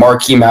isn't the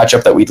marquee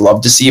matchup that we'd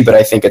love to see, but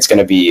I think it's going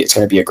to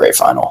be a great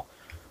final.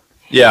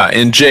 Yeah,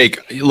 and Jake,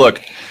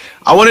 look,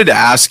 I wanted to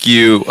ask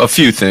you a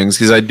few things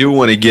because I do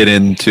want to get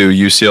into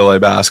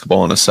UCLA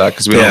basketball in a sec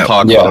because we don't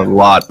talk about it a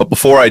lot. But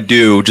before I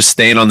do, just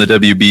staying on the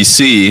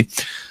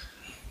WBC,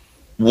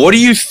 what do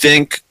you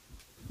think?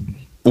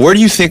 Where do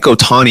you think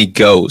Ohtani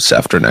goes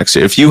after next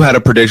year? If you had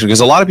a prediction,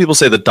 because a lot of people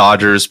say the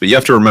Dodgers, but you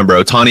have to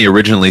remember Ohtani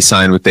originally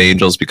signed with the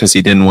Angels because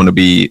he didn't want to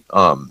be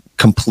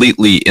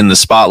completely in the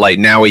spotlight.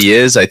 Now he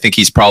is. I think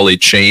he's probably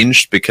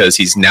changed because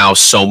he's now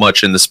so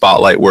much in the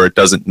spotlight where it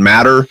doesn't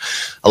matter.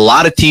 A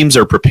lot of teams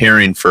are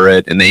preparing for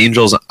it, and the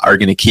Angels are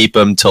going to keep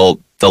him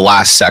till the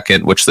last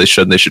second, which they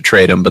should. They should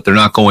trade him, but they're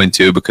not going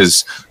to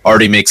because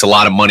Artie makes a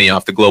lot of money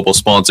off the global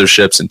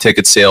sponsorships and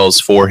ticket sales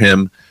for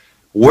him.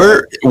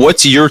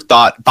 What's your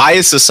thought,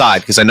 bias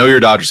aside, because I know you're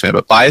a Dodgers fan,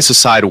 but bias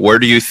aside, where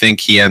do you think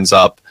he ends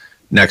up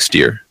next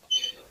year?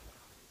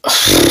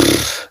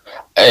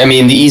 I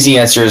mean, the easy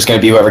answer is going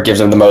to be whoever gives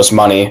him the most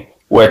money,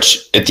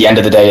 which at the end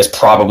of the day is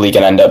probably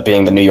going to end up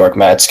being the New York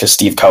Mets because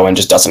Steve Cohen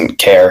just doesn't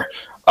care.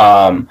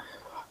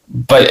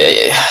 But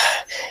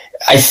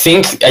I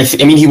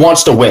mean, he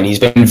wants to win. He's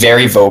been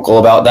very vocal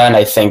about that, and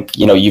I think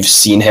you've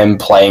seen him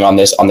playing on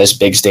this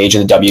big stage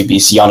in the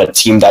WBC on a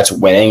team that's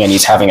winning, and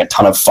he's having a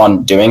ton of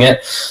fun doing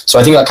it. So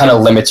I think that kind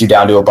of limits you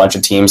down to a bunch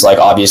of teams. Like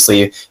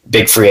obviously,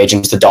 big free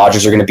agents. The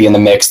Dodgers are going to be in the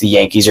mix. The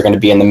Yankees are going to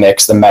be in the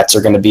mix. The Mets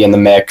are going to be in the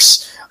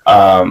mix.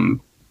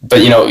 But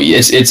I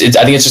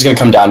think it's just going to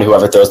come down to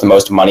whoever throws the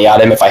most money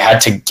at him. If I had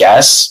to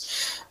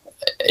guess,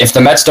 if the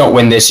Mets don't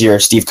win this year,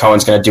 Steve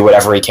Cohen's going to do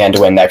whatever he can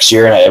to win next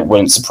year, and it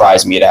wouldn't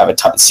surprise me to have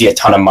see a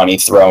ton of money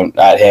thrown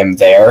at him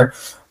there.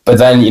 But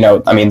then,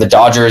 the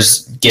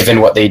Dodgers,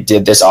 given what they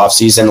did this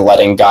offseason,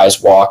 letting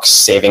guys walk,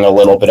 saving a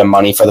little bit of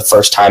money for the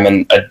first time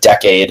in a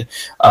decade,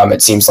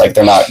 it seems like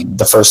they're not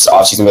the first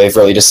offseason where they've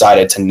really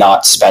decided to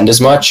not spend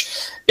as much.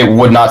 It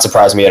would not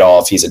surprise me at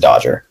all if he's a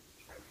Dodger.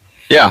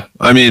 Yeah,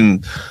 I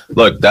mean,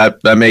 look,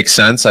 that makes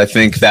sense. I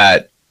think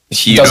that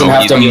he doesn't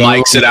have to move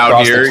likes it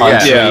out here.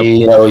 Yeah,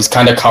 he's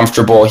kind of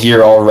comfortable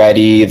here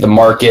already. The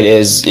market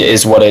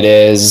is what it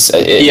is.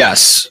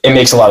 Yes, it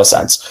makes a lot of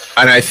sense.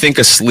 And I think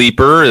a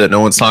sleeper that no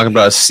one's talking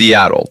about is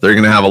Seattle. They're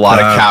going to have a lot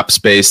of cap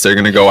space. They're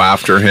going to go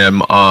after him.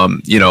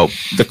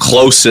 The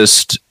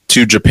closest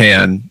to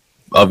Japan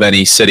of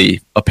any city,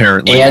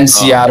 apparently. And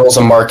Seattle's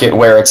a market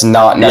where it's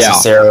not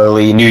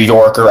necessarily New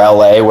York or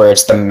LA, where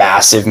it's the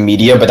massive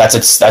media, but that's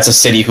a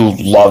city who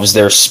loves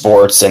their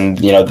sports, and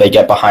they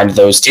get behind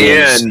those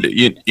teams. And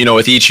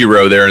with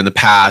Ichiro there in the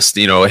past,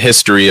 a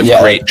history of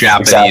great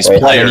Japanese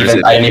players.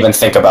 I didn't even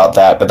think about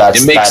that, but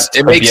it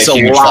makes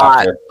a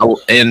lot. Factor.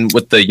 And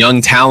with the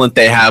young talent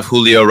they have,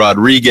 Julio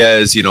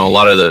Rodriguez, a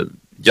lot of the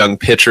young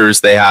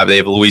pitchers they have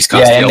Luis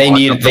Castillo.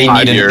 Yeah, and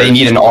they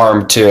need an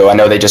arm too. I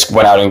know they just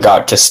went out and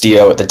got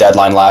Castillo at the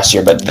deadline last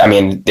year, but I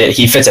mean,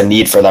 he fits a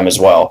need for them as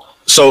well.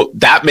 So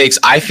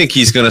I think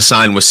he's going to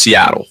sign with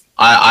Seattle.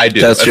 I do.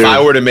 If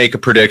I were to make a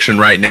prediction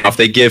right now, if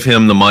they give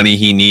him the money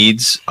he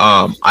needs,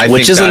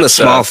 which isn't a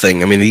small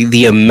thing. I mean,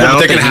 the amount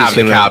they're going to have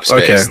in cap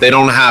space. Okay.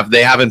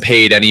 They haven't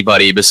paid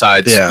anybody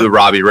besides the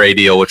Robbie Ray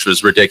deal, which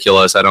was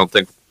ridiculous. I don't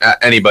think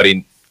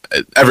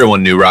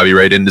everyone knew Robbie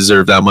Ray didn't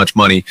deserve that much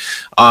money.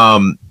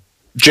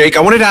 Jake, I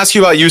wanted to ask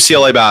you about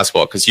UCLA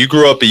basketball because you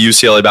grew up a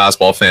UCLA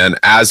basketball fan,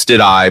 as did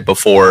I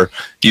before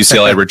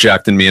UCLA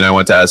rejected me and I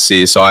went to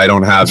SC. So I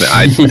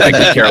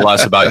could care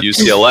less about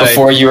UCLA.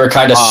 Before you were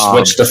kind of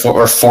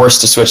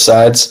forced to switch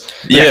sides.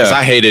 Yeah, because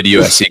I hated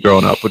USC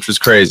growing up, which was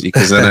crazy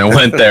because then I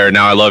went there.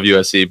 Now I love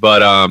USC.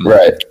 But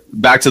right.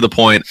 back to the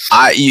point.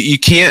 You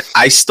can't.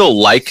 I still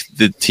like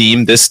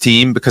this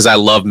team, because I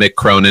love Mick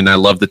Cronin. I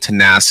love the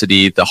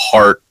tenacity, the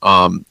heart,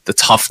 the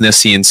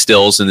toughness he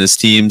instills in his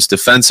teams.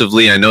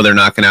 Defensively, I know they're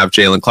not going to have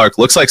Jalen Clark.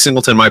 Looks like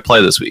Singleton might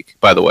play this week,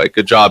 by the way.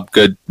 Good job,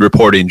 good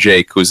reporting,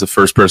 Jake, who's the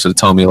first person to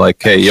tell me,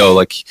 like, hey, yo,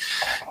 like,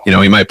 you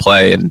know, he might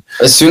play. And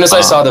as soon as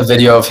I saw the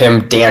video of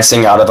him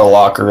dancing out of the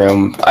locker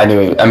room, I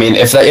knew. I mean,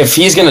 if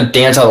he's going to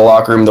dance out of the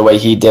locker room the way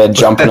he did,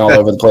 jumping all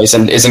over the place,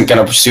 and isn't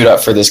going to suit up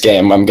for this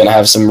game, I'm going to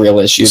have some real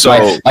issues.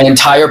 So, my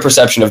entire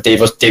perception of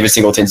David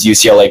Singleton's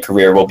UCLA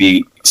career will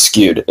be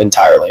skewed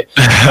entirely.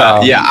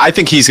 Yeah, I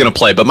think he's going to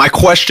play. But my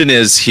question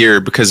is here,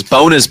 because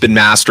Bona's been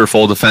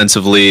masterful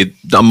defensively.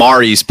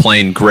 Amari's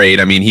playing great.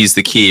 I mean, he's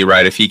the key,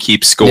 right? If he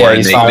keeps scoring,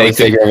 he's finally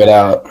figuring it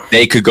out.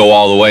 They could go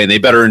all the way, and they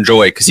better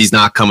enjoy it, because he's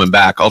not coming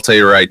back. I'll tell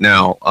you right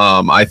now.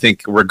 I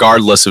think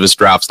regardless of his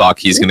draft stock,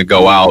 he's going to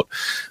go out.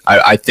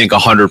 I think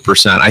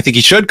 100%. I think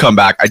he should come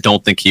back. I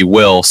don't think he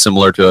will,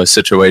 similar to a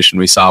situation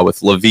we saw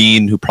with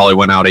Levine, who probably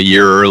went out a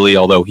year early,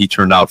 although he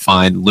turned out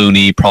fine.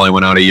 Looney probably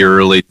went out a year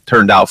early,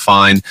 turned out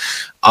fine.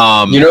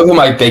 You know who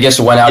my biggest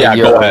went out a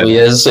year early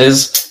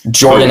is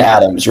Jordan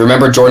Adams. You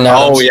remember Jordan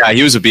Adams? Oh, yeah,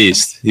 he was a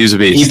beast.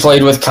 He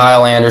played with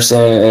Kyle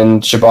Anderson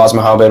and Shabazz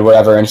Muhammad,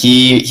 whatever, and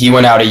he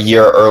went out a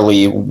year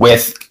early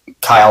with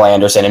Kyle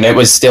Anderson, and it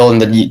was still in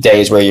the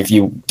days where if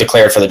you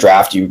declared for the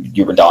draft,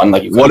 you were done.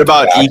 Like, what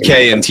about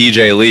EK and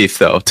TJ Leaf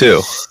though,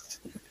 too?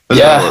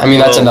 Yeah, I mean,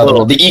 that's another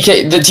one. The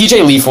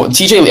TJ Leaf. I mean,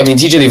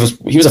 TJ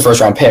Leaf was a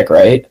first round pick,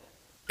 right?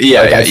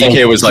 Yeah, like, yeah.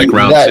 EK was like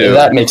round 2.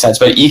 That makes sense.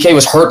 But EK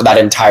was hurt that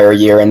entire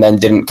year and then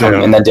didn't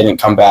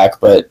come back.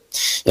 But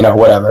you know,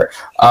 whatever.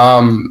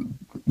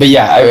 But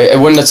yeah, it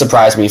wouldn't have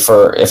surprised me if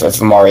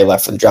Amari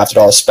left for the draft at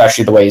all,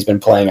 especially the way he's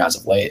been playing as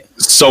of late.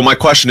 So my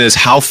question is,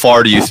 how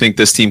far do you think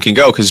this team can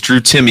go? Because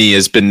Drew Timme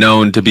has been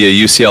known to be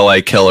a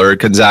UCLA killer.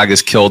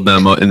 Gonzaga's killed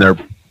them in their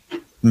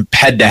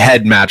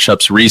head-to-head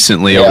matchups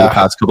recently over the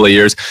past couple of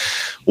years.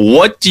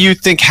 What do you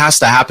think has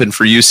to happen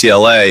for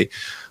UCLA,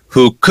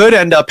 who could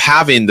end up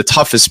having the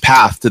toughest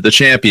path to the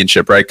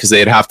championship, right? Because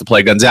they'd have to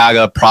play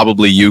Gonzaga,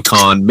 probably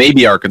UConn,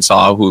 maybe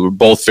Arkansas, who are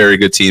both very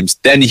good teams,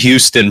 then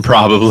Houston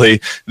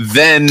probably,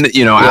 then,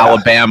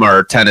 Alabama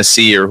or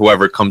Tennessee or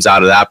whoever comes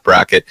out of that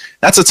bracket.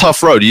 That's a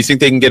tough road. Do you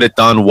think they can get it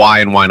done? Why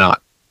and why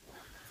not?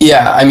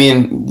 Yeah, I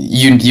mean,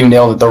 you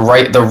nailed it.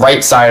 The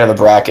right side of the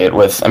bracket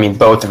with, I mean,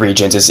 both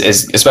regions is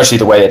especially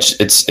the way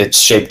it's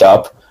shaped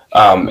up.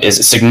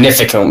 Is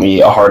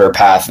significantly a harder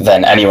path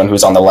than anyone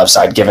who's on the left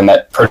side, given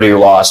that Purdue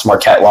lost,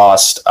 Marquette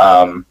lost,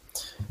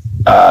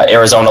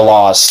 Arizona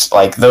lost.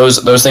 Like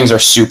those things are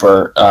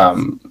super.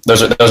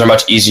 Those are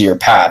much easier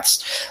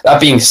paths.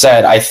 That being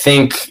said, I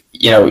think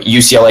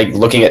UCLA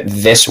looking at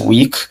this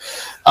week,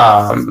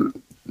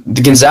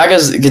 the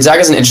Gonzaga's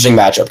an interesting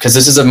matchup because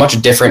this is a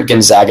much different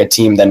Gonzaga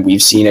team than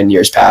we've seen in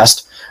years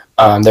past.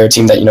 They're a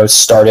team that,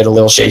 started a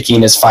little shaky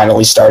and is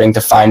finally starting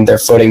to find their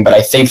footing. But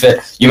I think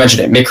that you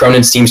mentioned it, Mick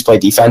Cronin's teams play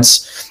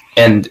defense.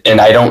 And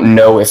I don't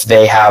know if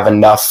they have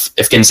enough,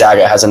 if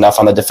Gonzaga has enough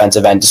on the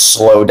defensive end to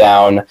slow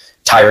down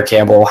Tyre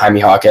Campbell,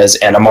 Jaime Jaquez,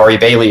 and Amari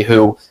Bailey,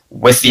 who,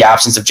 with the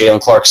absence of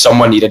Jalen Clark,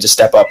 someone needed to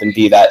step up and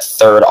be that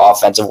third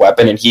offensive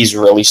weapon, and he's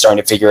really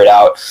starting to figure it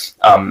out.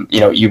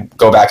 You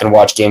go back and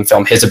watch game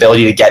film, his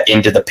ability to get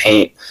into the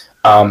paint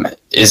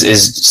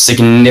is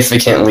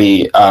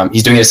significantly,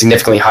 he's doing it at a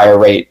significantly higher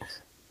rate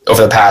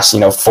over the past,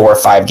 4 or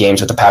 5 games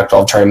with the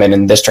Pac-12 tournament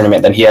and this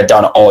tournament than he had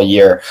done all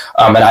year.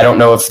 And I don't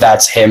know if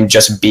that's him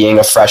just being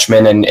a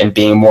freshman and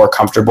being more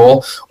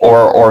comfortable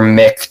or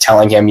Mick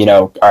telling him,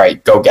 all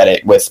right, go get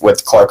it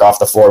with Clark off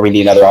the floor. We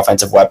need another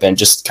offensive weapon.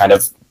 Just kind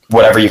of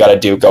whatever you got to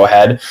do, go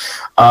ahead.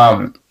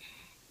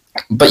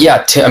 But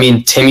yeah,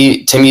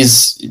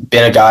 Timmy's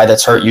been a guy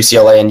that's hurt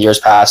UCLA in years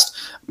past,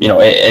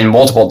 in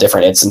multiple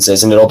different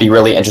instances, and it'll be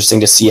really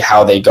interesting to see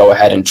how they go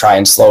ahead and try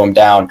and slow him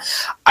down.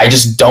 I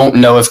just don't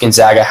know if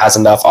Gonzaga has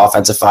enough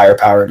offensive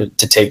firepower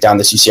to take down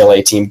this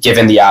UCLA team,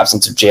 given the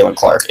absence of Jalen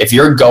Clark. If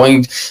you're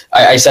going,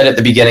 I said at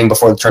the beginning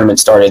before the tournament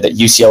started that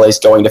UCLA is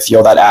going to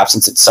feel that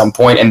absence at some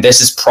point, and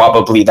this is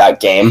probably that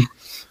game.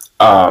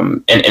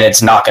 And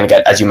it's not going to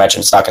get, as you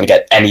mentioned, it's not going to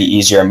get any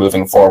easier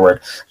moving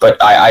forward.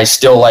 But I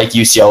still like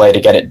UCLA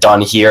to get it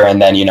done here, and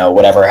then,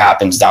 whatever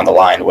happens down the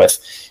line with,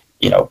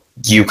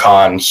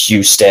 UConn,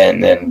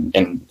 Houston,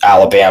 and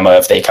Alabama,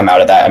 if they come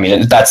out of that. I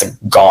mean, that's a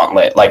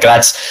gauntlet. Like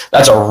that's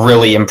a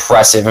really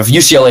impressive. If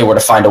UCLA were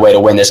to find a way to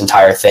win this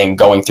entire thing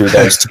going through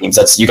those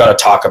teams, you got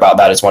to talk about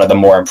that as one of the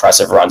more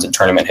impressive runs in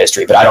tournament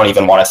history. But I don't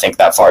even want to think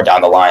that far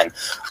down the line,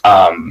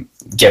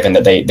 given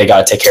that they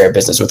got to take care of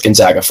business with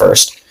Gonzaga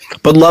first.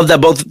 But love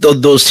that both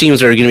those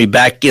teams are going to be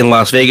back in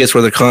Las Vegas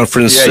where the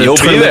conference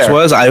tournament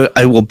was.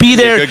 I will be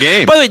there. Good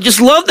game. By the way, just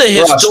love the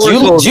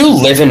historical. Do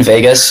you live in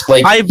Vegas?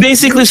 I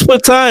basically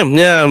split time.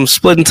 Yeah, I'm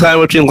splitting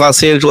time between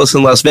Los Angeles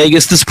and Las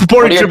Vegas. This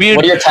purported Tribune.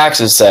 What do your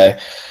taxes say?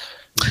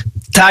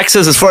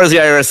 Taxes, as far as the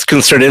IRS is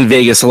concerned, in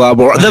Vegas a lot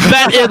more. The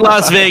bet in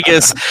Las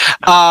Vegas.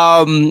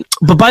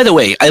 But by the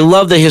way, I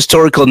love the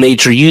historical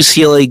nature.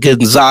 UCLA,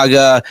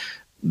 Gonzaga.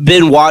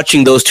 been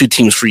watching those two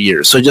teams for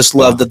years, so I just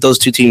love that those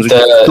two teams are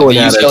going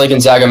at it. The UCLA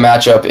Gonzaga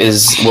matchup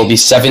will be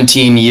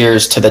 17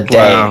 years to the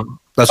day. Wow.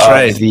 That's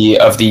right.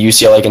 Of the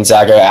UCLA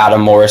Gonzaga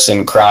Adam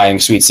Morrison crying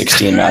Sweet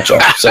 16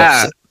 matchup.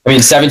 So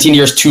 17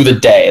 years to the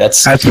day.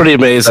 That's pretty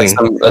amazing.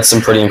 That's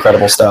some pretty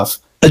incredible stuff.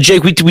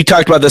 Jake, we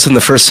talked about this in the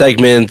first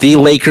segment. The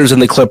Lakers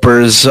and the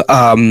Clippers,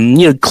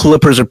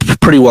 Clippers are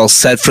pretty well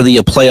set for the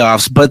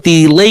playoffs, but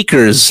the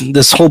Lakers,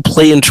 this whole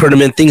play-in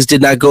tournament, things did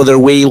not go their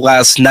way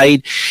last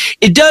night.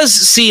 It does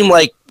seem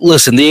like,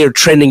 listen, they are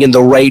trending in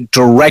the right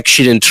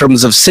direction in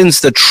terms of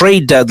since the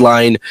trade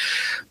deadline,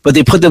 but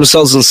they put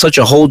themselves in such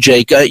a hole,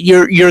 Jake.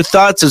 Your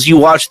thoughts as you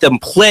watch them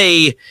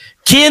play.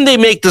 Can they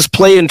make this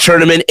play-in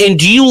tournament? And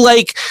do you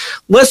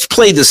let's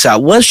play this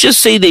out. Let's just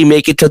say they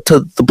make it to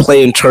the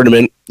play-in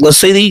tournament. Let's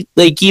say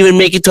they even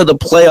make it to the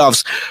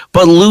playoffs,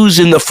 but lose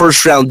in the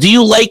first round. Do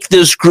you like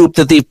this group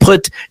that they've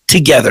put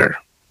together?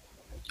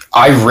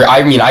 I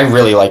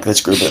really like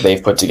this group that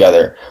they've put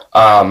together.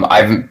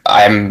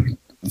 I'm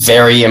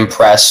very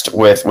impressed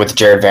with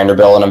Jared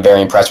Vanderbilt, and I'm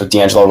very impressed with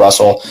D'Angelo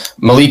Russell.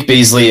 Malik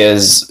Beasley he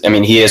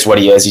is what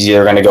he is. He's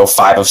either going to go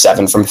 5 of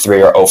 7 from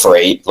 3 or 0 for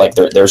 8.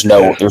 There's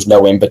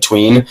no in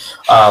between.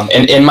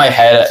 And in my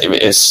head,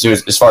 as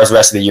far as the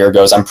rest of the year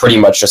goes, I'm pretty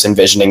much just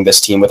envisioning this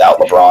team without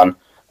LeBron.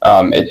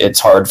 It's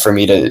hard for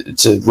me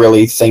to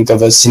really think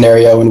of a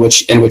scenario in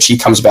which he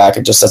comes back.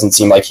 It just doesn't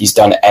seem like he's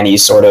done any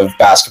sort of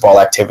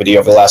basketball activity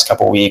over the last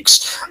couple of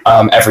weeks.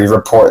 Every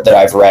report that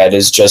I've read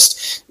is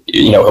just,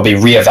 he'll be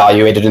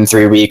reevaluated in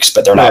 3 weeks,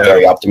 but they're not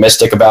very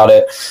optimistic about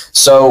it.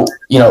 So,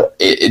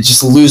 it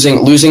just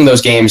losing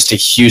those games to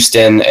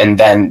Houston and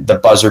then the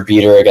buzzer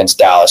beater against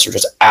Dallas are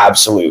just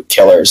absolute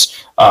killers.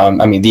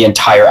 The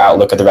entire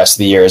outlook of the rest of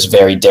the year is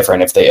very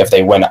different if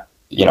they win,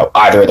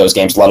 either of those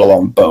games, let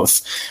alone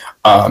both.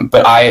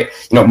 But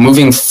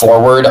moving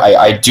forward,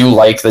 I do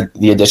like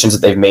the additions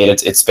that they've made.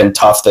 It's been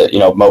tough that,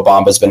 Mo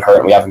Bamba's been hurt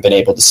and we haven't been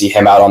able to see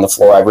him out on the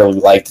floor. I really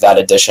liked that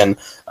addition,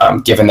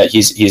 given that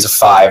he's a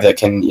 5 that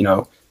can,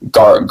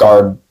 guard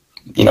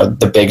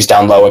the bigs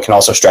down low and can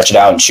also stretch it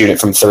out and shoot it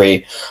from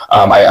 3.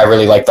 I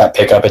really like that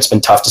pickup. It's been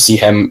tough to see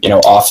him,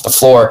 off the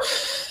floor.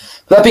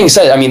 That being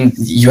said,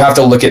 you have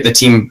to look at the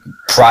team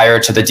prior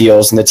to the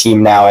deals and the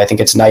team now. I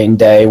think it's night and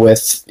day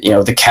with,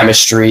 the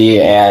chemistry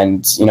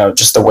and,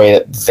 just the way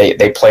that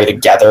they play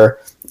together.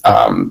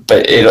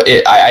 But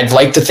I'd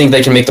like to think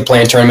they can make the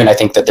play-in tournament. I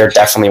think that they're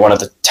definitely one of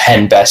the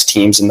 10 best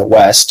teams in the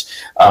West.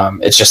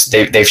 It's just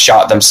they've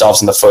shot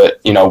themselves in the foot,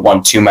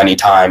 one too many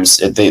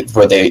times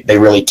where they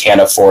really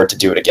can't afford to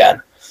do it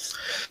again.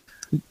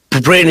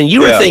 Brandon,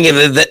 you were thinking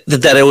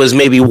that it was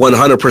maybe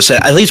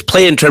 100%, at least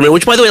play-in tournament,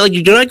 which, by the way,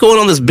 you're not going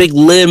on this big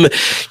limb,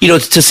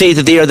 to say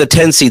that they are the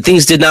 10 seed.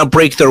 Things did not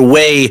break their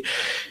way.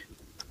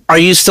 Are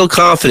you still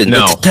confident?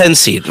 No. It's 10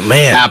 seed.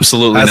 Man.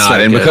 Absolutely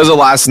not. And because of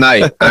last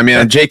night,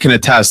 Jake can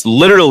attest,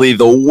 literally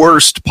the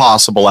worst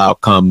possible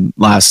outcome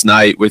last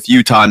night with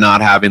Utah not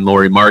having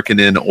Lauri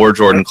Markkanen or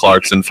Jordan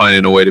Clarkson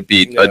finding a way to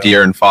beat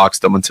De'Aaron Fox,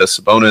 Domantas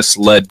Sabonis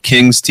led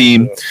Kings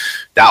team.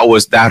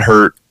 That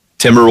hurt.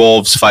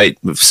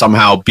 Timberwolves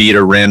somehow beat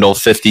a Randall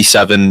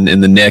 57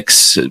 in the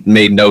Knicks. It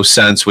made no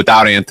sense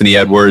without Anthony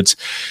Edwards.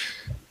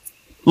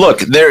 Look,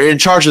 they're in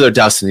charge of their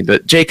destiny,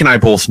 but Jake and I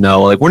both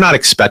know, we're not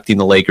expecting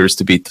the Lakers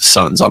to beat the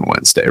Suns on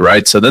Wednesday,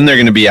 right? So then they're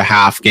going to be a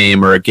half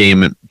game or a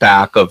game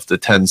back of the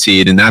 10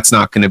 seed, and that's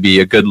not going to be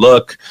a good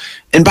look.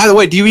 And by the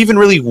way, do you even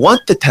really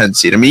want the 10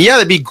 seed?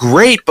 that'd be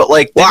great, but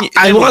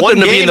I want them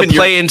to be in the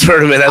play-in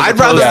tournament. I'd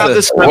rather have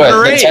the 7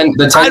 or 8.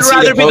 I'd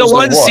rather be the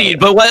 1 seed.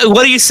 But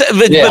what do you say?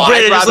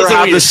 I'd rather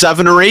have the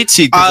 7 or 8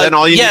 seed because then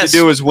all you need to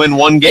do is win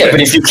one game. Yeah,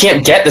 but if you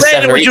can't get the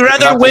 7 or 8, would you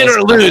rather win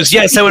or lose?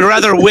 Yes, I would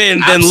rather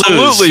win than lose.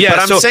 Absolutely, but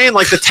I'm saying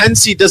the 10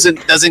 seed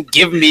doesn't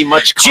give me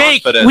much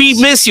confidence. Jake, we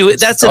miss you.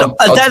 That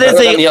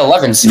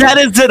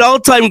is an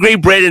all-time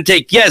great Brandon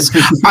take. Yes,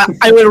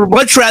 I would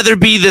much rather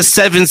be the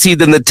 7 seed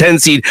than the 10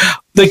 seed.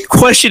 The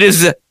question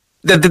is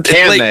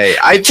they?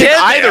 I think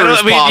either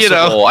is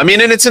possible. And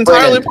it's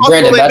entirely possible.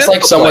 Brandon, that's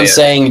like someone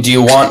saying, "Do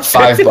you want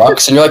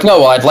 $5?" And you're like, "No,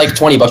 well, I'd like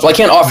 $20." Well, I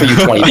can't offer you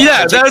 $20.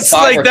 Yeah, that's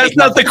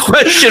not the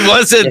question,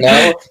 was it?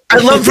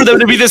 I'd love for them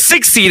to be the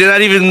 6 seed and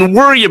not even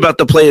worry about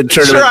the play-in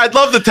tournament. Sure, I'd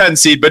love the 10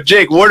 seed, but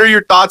Jake, what are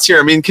your thoughts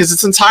here? Because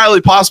it's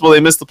entirely possible they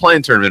miss the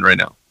play-in tournament right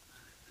now.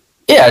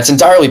 Yeah, it's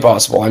entirely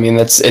possible. They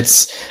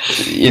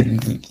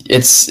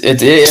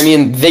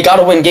got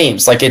to win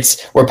games.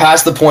 We're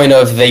past the point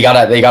of they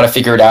gotta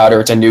figure it out, or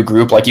it's a new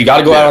group. You got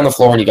to go out on the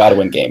floor and you got to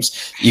win games.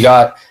 You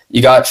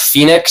got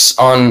Phoenix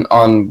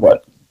on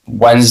what,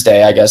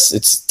 Wednesday? I guess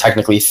it's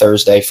technically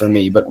Thursday for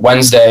me, but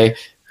Wednesday,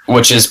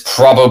 which is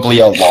probably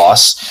a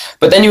loss.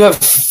 But then you have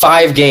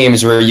 5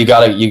 games where you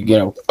got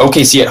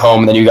OKC at home,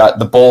 and then you got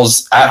the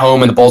Bulls at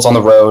home and the Bulls on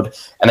the road,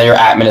 and then you're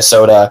at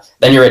Minnesota,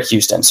 then you're at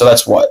Houston. So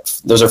that's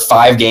what? Those are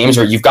 5 games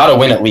where you've got to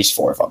win at least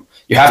 4 of them.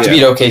 You have to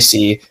beat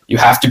OKC. You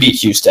have to beat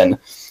Houston.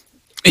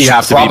 You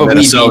have to beat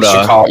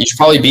Minnesota. You should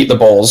probably beat the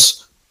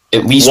Bulls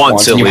at least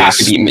once. You have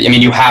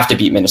to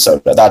beat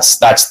Minnesota.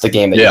 That's the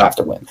game that you have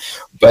to win.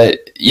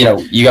 But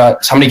you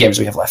got, how many games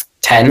do we have left?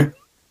 10?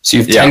 So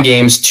you have 10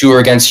 games, 2 are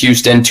against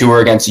Houston, 2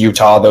 are against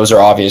Utah. Those are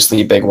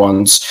obviously big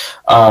ones.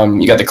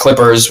 You got the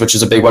Clippers, which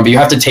is a big one, but you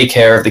have to take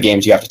care of the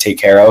games you have to take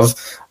care of.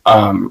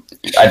 At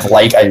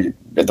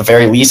the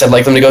very least, I'd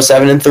like them to go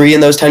 7-3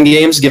 in those 10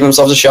 games, give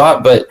themselves a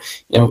shot. But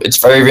it's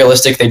very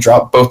realistic. They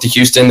drop both to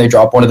Houston, they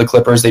drop one to the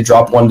Clippers, they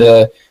drop one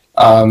to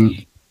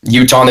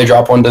Utah, and they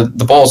drop one to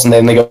the Bulls, and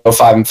then they go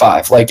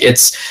 5-5. Like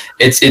it's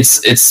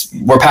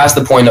we're past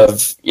the point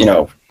of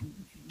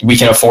we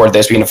can afford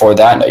this, we can afford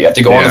that. No, you have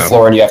to go on the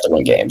floor and you have to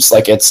win games.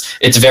 Like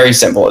it's very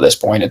simple at this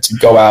point. It's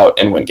go out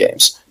and win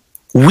games.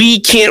 We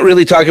can't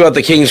really talk about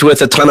the Kings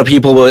with a ton of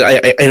people,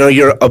 but I know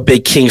you're a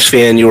big Kings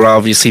fan. You were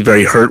obviously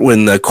very hurt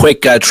when the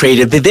Quick got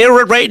traded. They're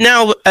right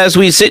now, as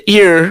we sit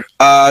here,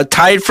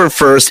 tied for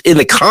first in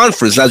the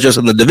conference, not just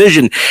in the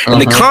division, in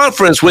the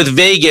conference with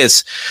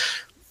Vegas.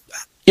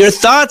 Your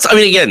thoughts? I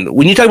mean, again,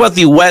 when you talk about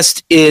the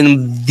West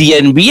in the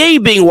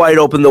NBA being wide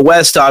open, the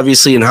West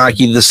obviously in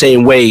hockey the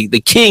same way.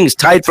 The Kings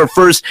tied for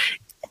first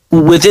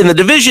within the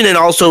division and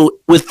also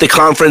with the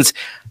conference.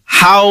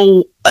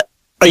 How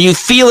are you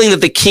feeling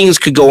that the Kings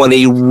could go on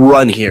a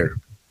run here?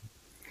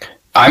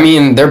 I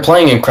mean, they're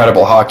playing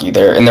incredible hockey.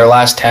 They're in their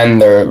last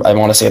 10. I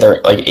want to say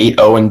they're like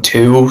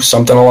 8-0-2,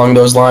 something along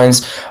those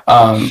lines.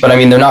 But I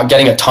mean, they're not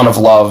getting a ton of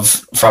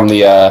love from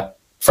the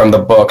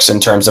books in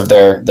terms of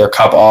their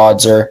cup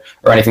odds or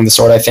anything of the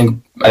sort.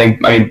 I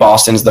mean,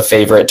 Boston's the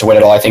favorite to win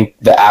it all. I think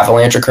the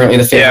Avalanche are currently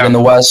the favorite in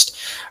the West.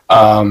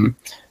 And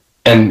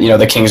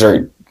the Kings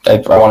are, I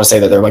want to say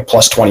that they're like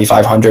plus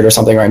 2,500 or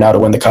something right now to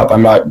win the cup.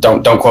 I'm not,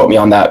 don't quote me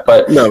on that,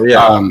 but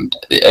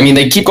I mean,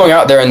 they keep going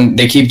out there and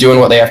they keep doing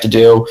what they have to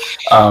do.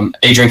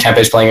 Adrian Kempe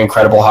is playing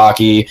incredible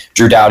hockey.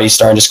 Drew Doughty's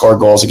starting to score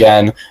goals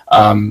again. They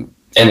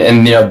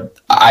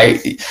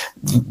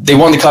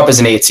won the cup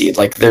as an 8 seed.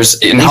 Like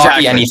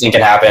hockey, anything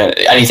can happen.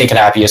 Anything can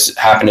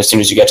happen as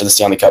soon as you get to the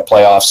Stanley Cup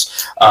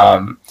playoffs.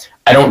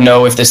 I don't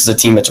know if this is a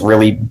team that's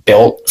really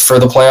built for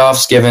the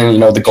playoffs,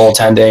 given the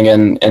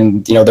goaltending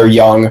and they're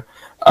young.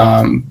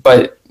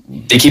 But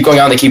they keep going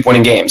out and they keep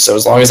winning games. So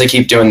as long as they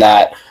keep doing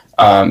that,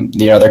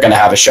 they're going to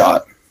have a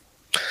shot.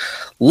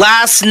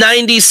 Last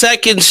 90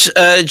 seconds,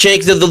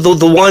 Jake,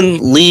 the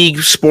one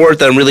league sport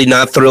that I'm really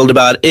not thrilled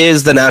about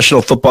is the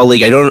National Football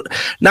League.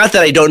 Not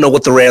that I don't know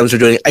what the Rams are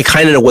doing. I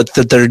kind of know what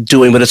they're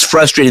doing, but it's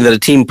frustrating that a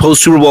team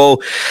post Super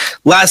Bowl,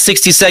 last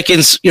 60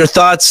 seconds, your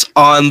thoughts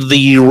on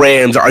the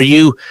Rams. Are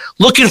you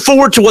looking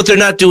forward to what they're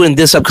not doing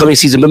this upcoming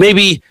season, but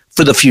maybe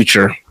for the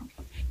future?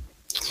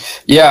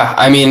 Yeah,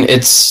 I mean,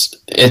 it's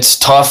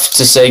tough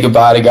to say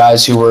goodbye to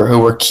guys who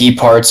were key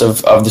parts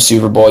of the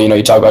Super Bowl.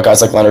 You talk about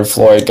guys like Leonard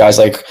Floyd, guys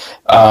like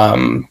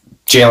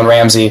Jalen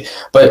Ramsey,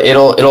 but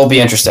it'll be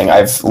interesting.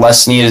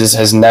 Les Snead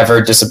has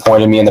never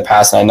disappointed me in the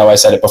past, and I know I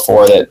said it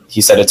before that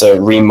he said it's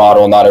a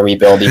remodel, not a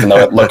rebuild, even though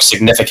it looks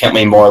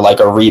significantly more like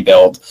a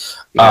rebuild.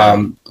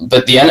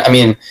 But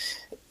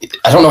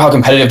I don't know how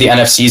competitive the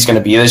NFC is going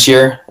to be this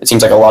year. It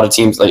seems like a lot of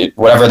teams, like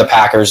whatever the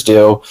Packers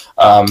do,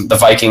 the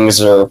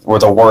Vikings were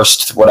the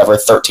worst,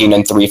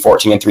 13-3,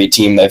 14-3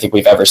 team that I think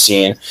we've ever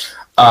seen.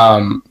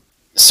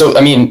 So,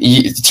 I mean,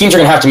 teams are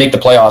going to have to make the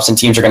playoffs and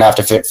teams are going to have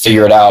to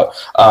figure it out.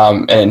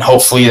 And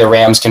hopefully the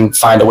Rams can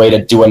find a way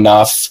to do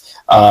enough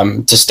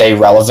to stay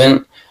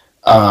relevant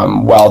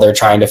while they're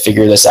trying to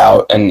figure this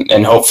out.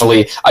 And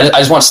hopefully, I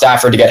just want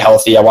Stafford to get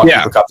healthy. I want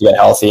Cooper Kupp to get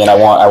healthy, and I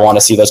want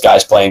to see those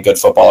guys playing good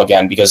football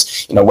again,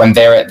 because when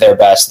they're at their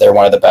best, they're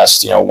one of the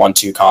best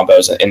 1-2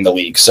 combos in the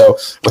league. So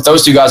with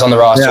those two guys on the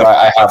roster,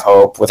 I have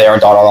hope. With Aaron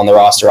Donald on the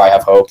roster, I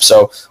have hope.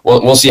 So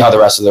we'll see how the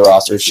rest of the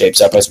roster shapes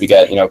up as we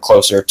get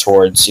closer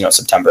towards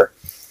September.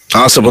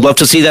 Awesome. Would love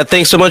to see that.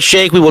 Thanks so much,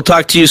 Jake. We will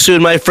talk to you soon,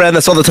 my friend.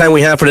 That's all the time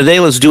we have for today.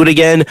 Let's do it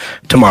again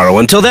tomorrow.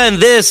 Until then,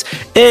 this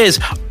is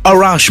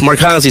Arash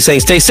Markazi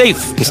saying stay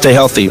safe and stay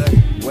healthy.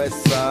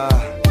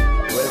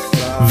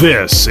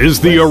 This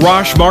is the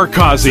Arash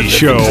Markazi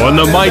Show on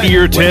the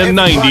Mightier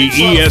 1090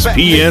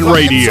 ESPN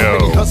Radio.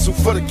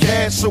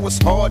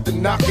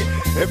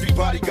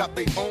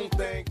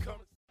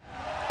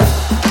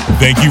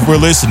 Thank you for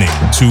listening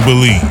to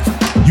Believe.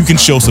 You can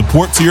show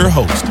support to your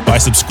host by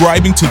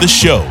subscribing to the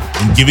show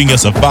and giving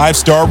us a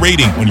 5-star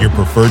rating on your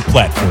preferred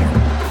platform.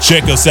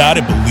 Check us out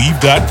at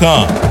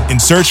Believe.com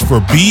and search for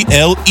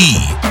BLEAV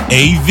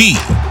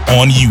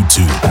on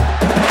YouTube.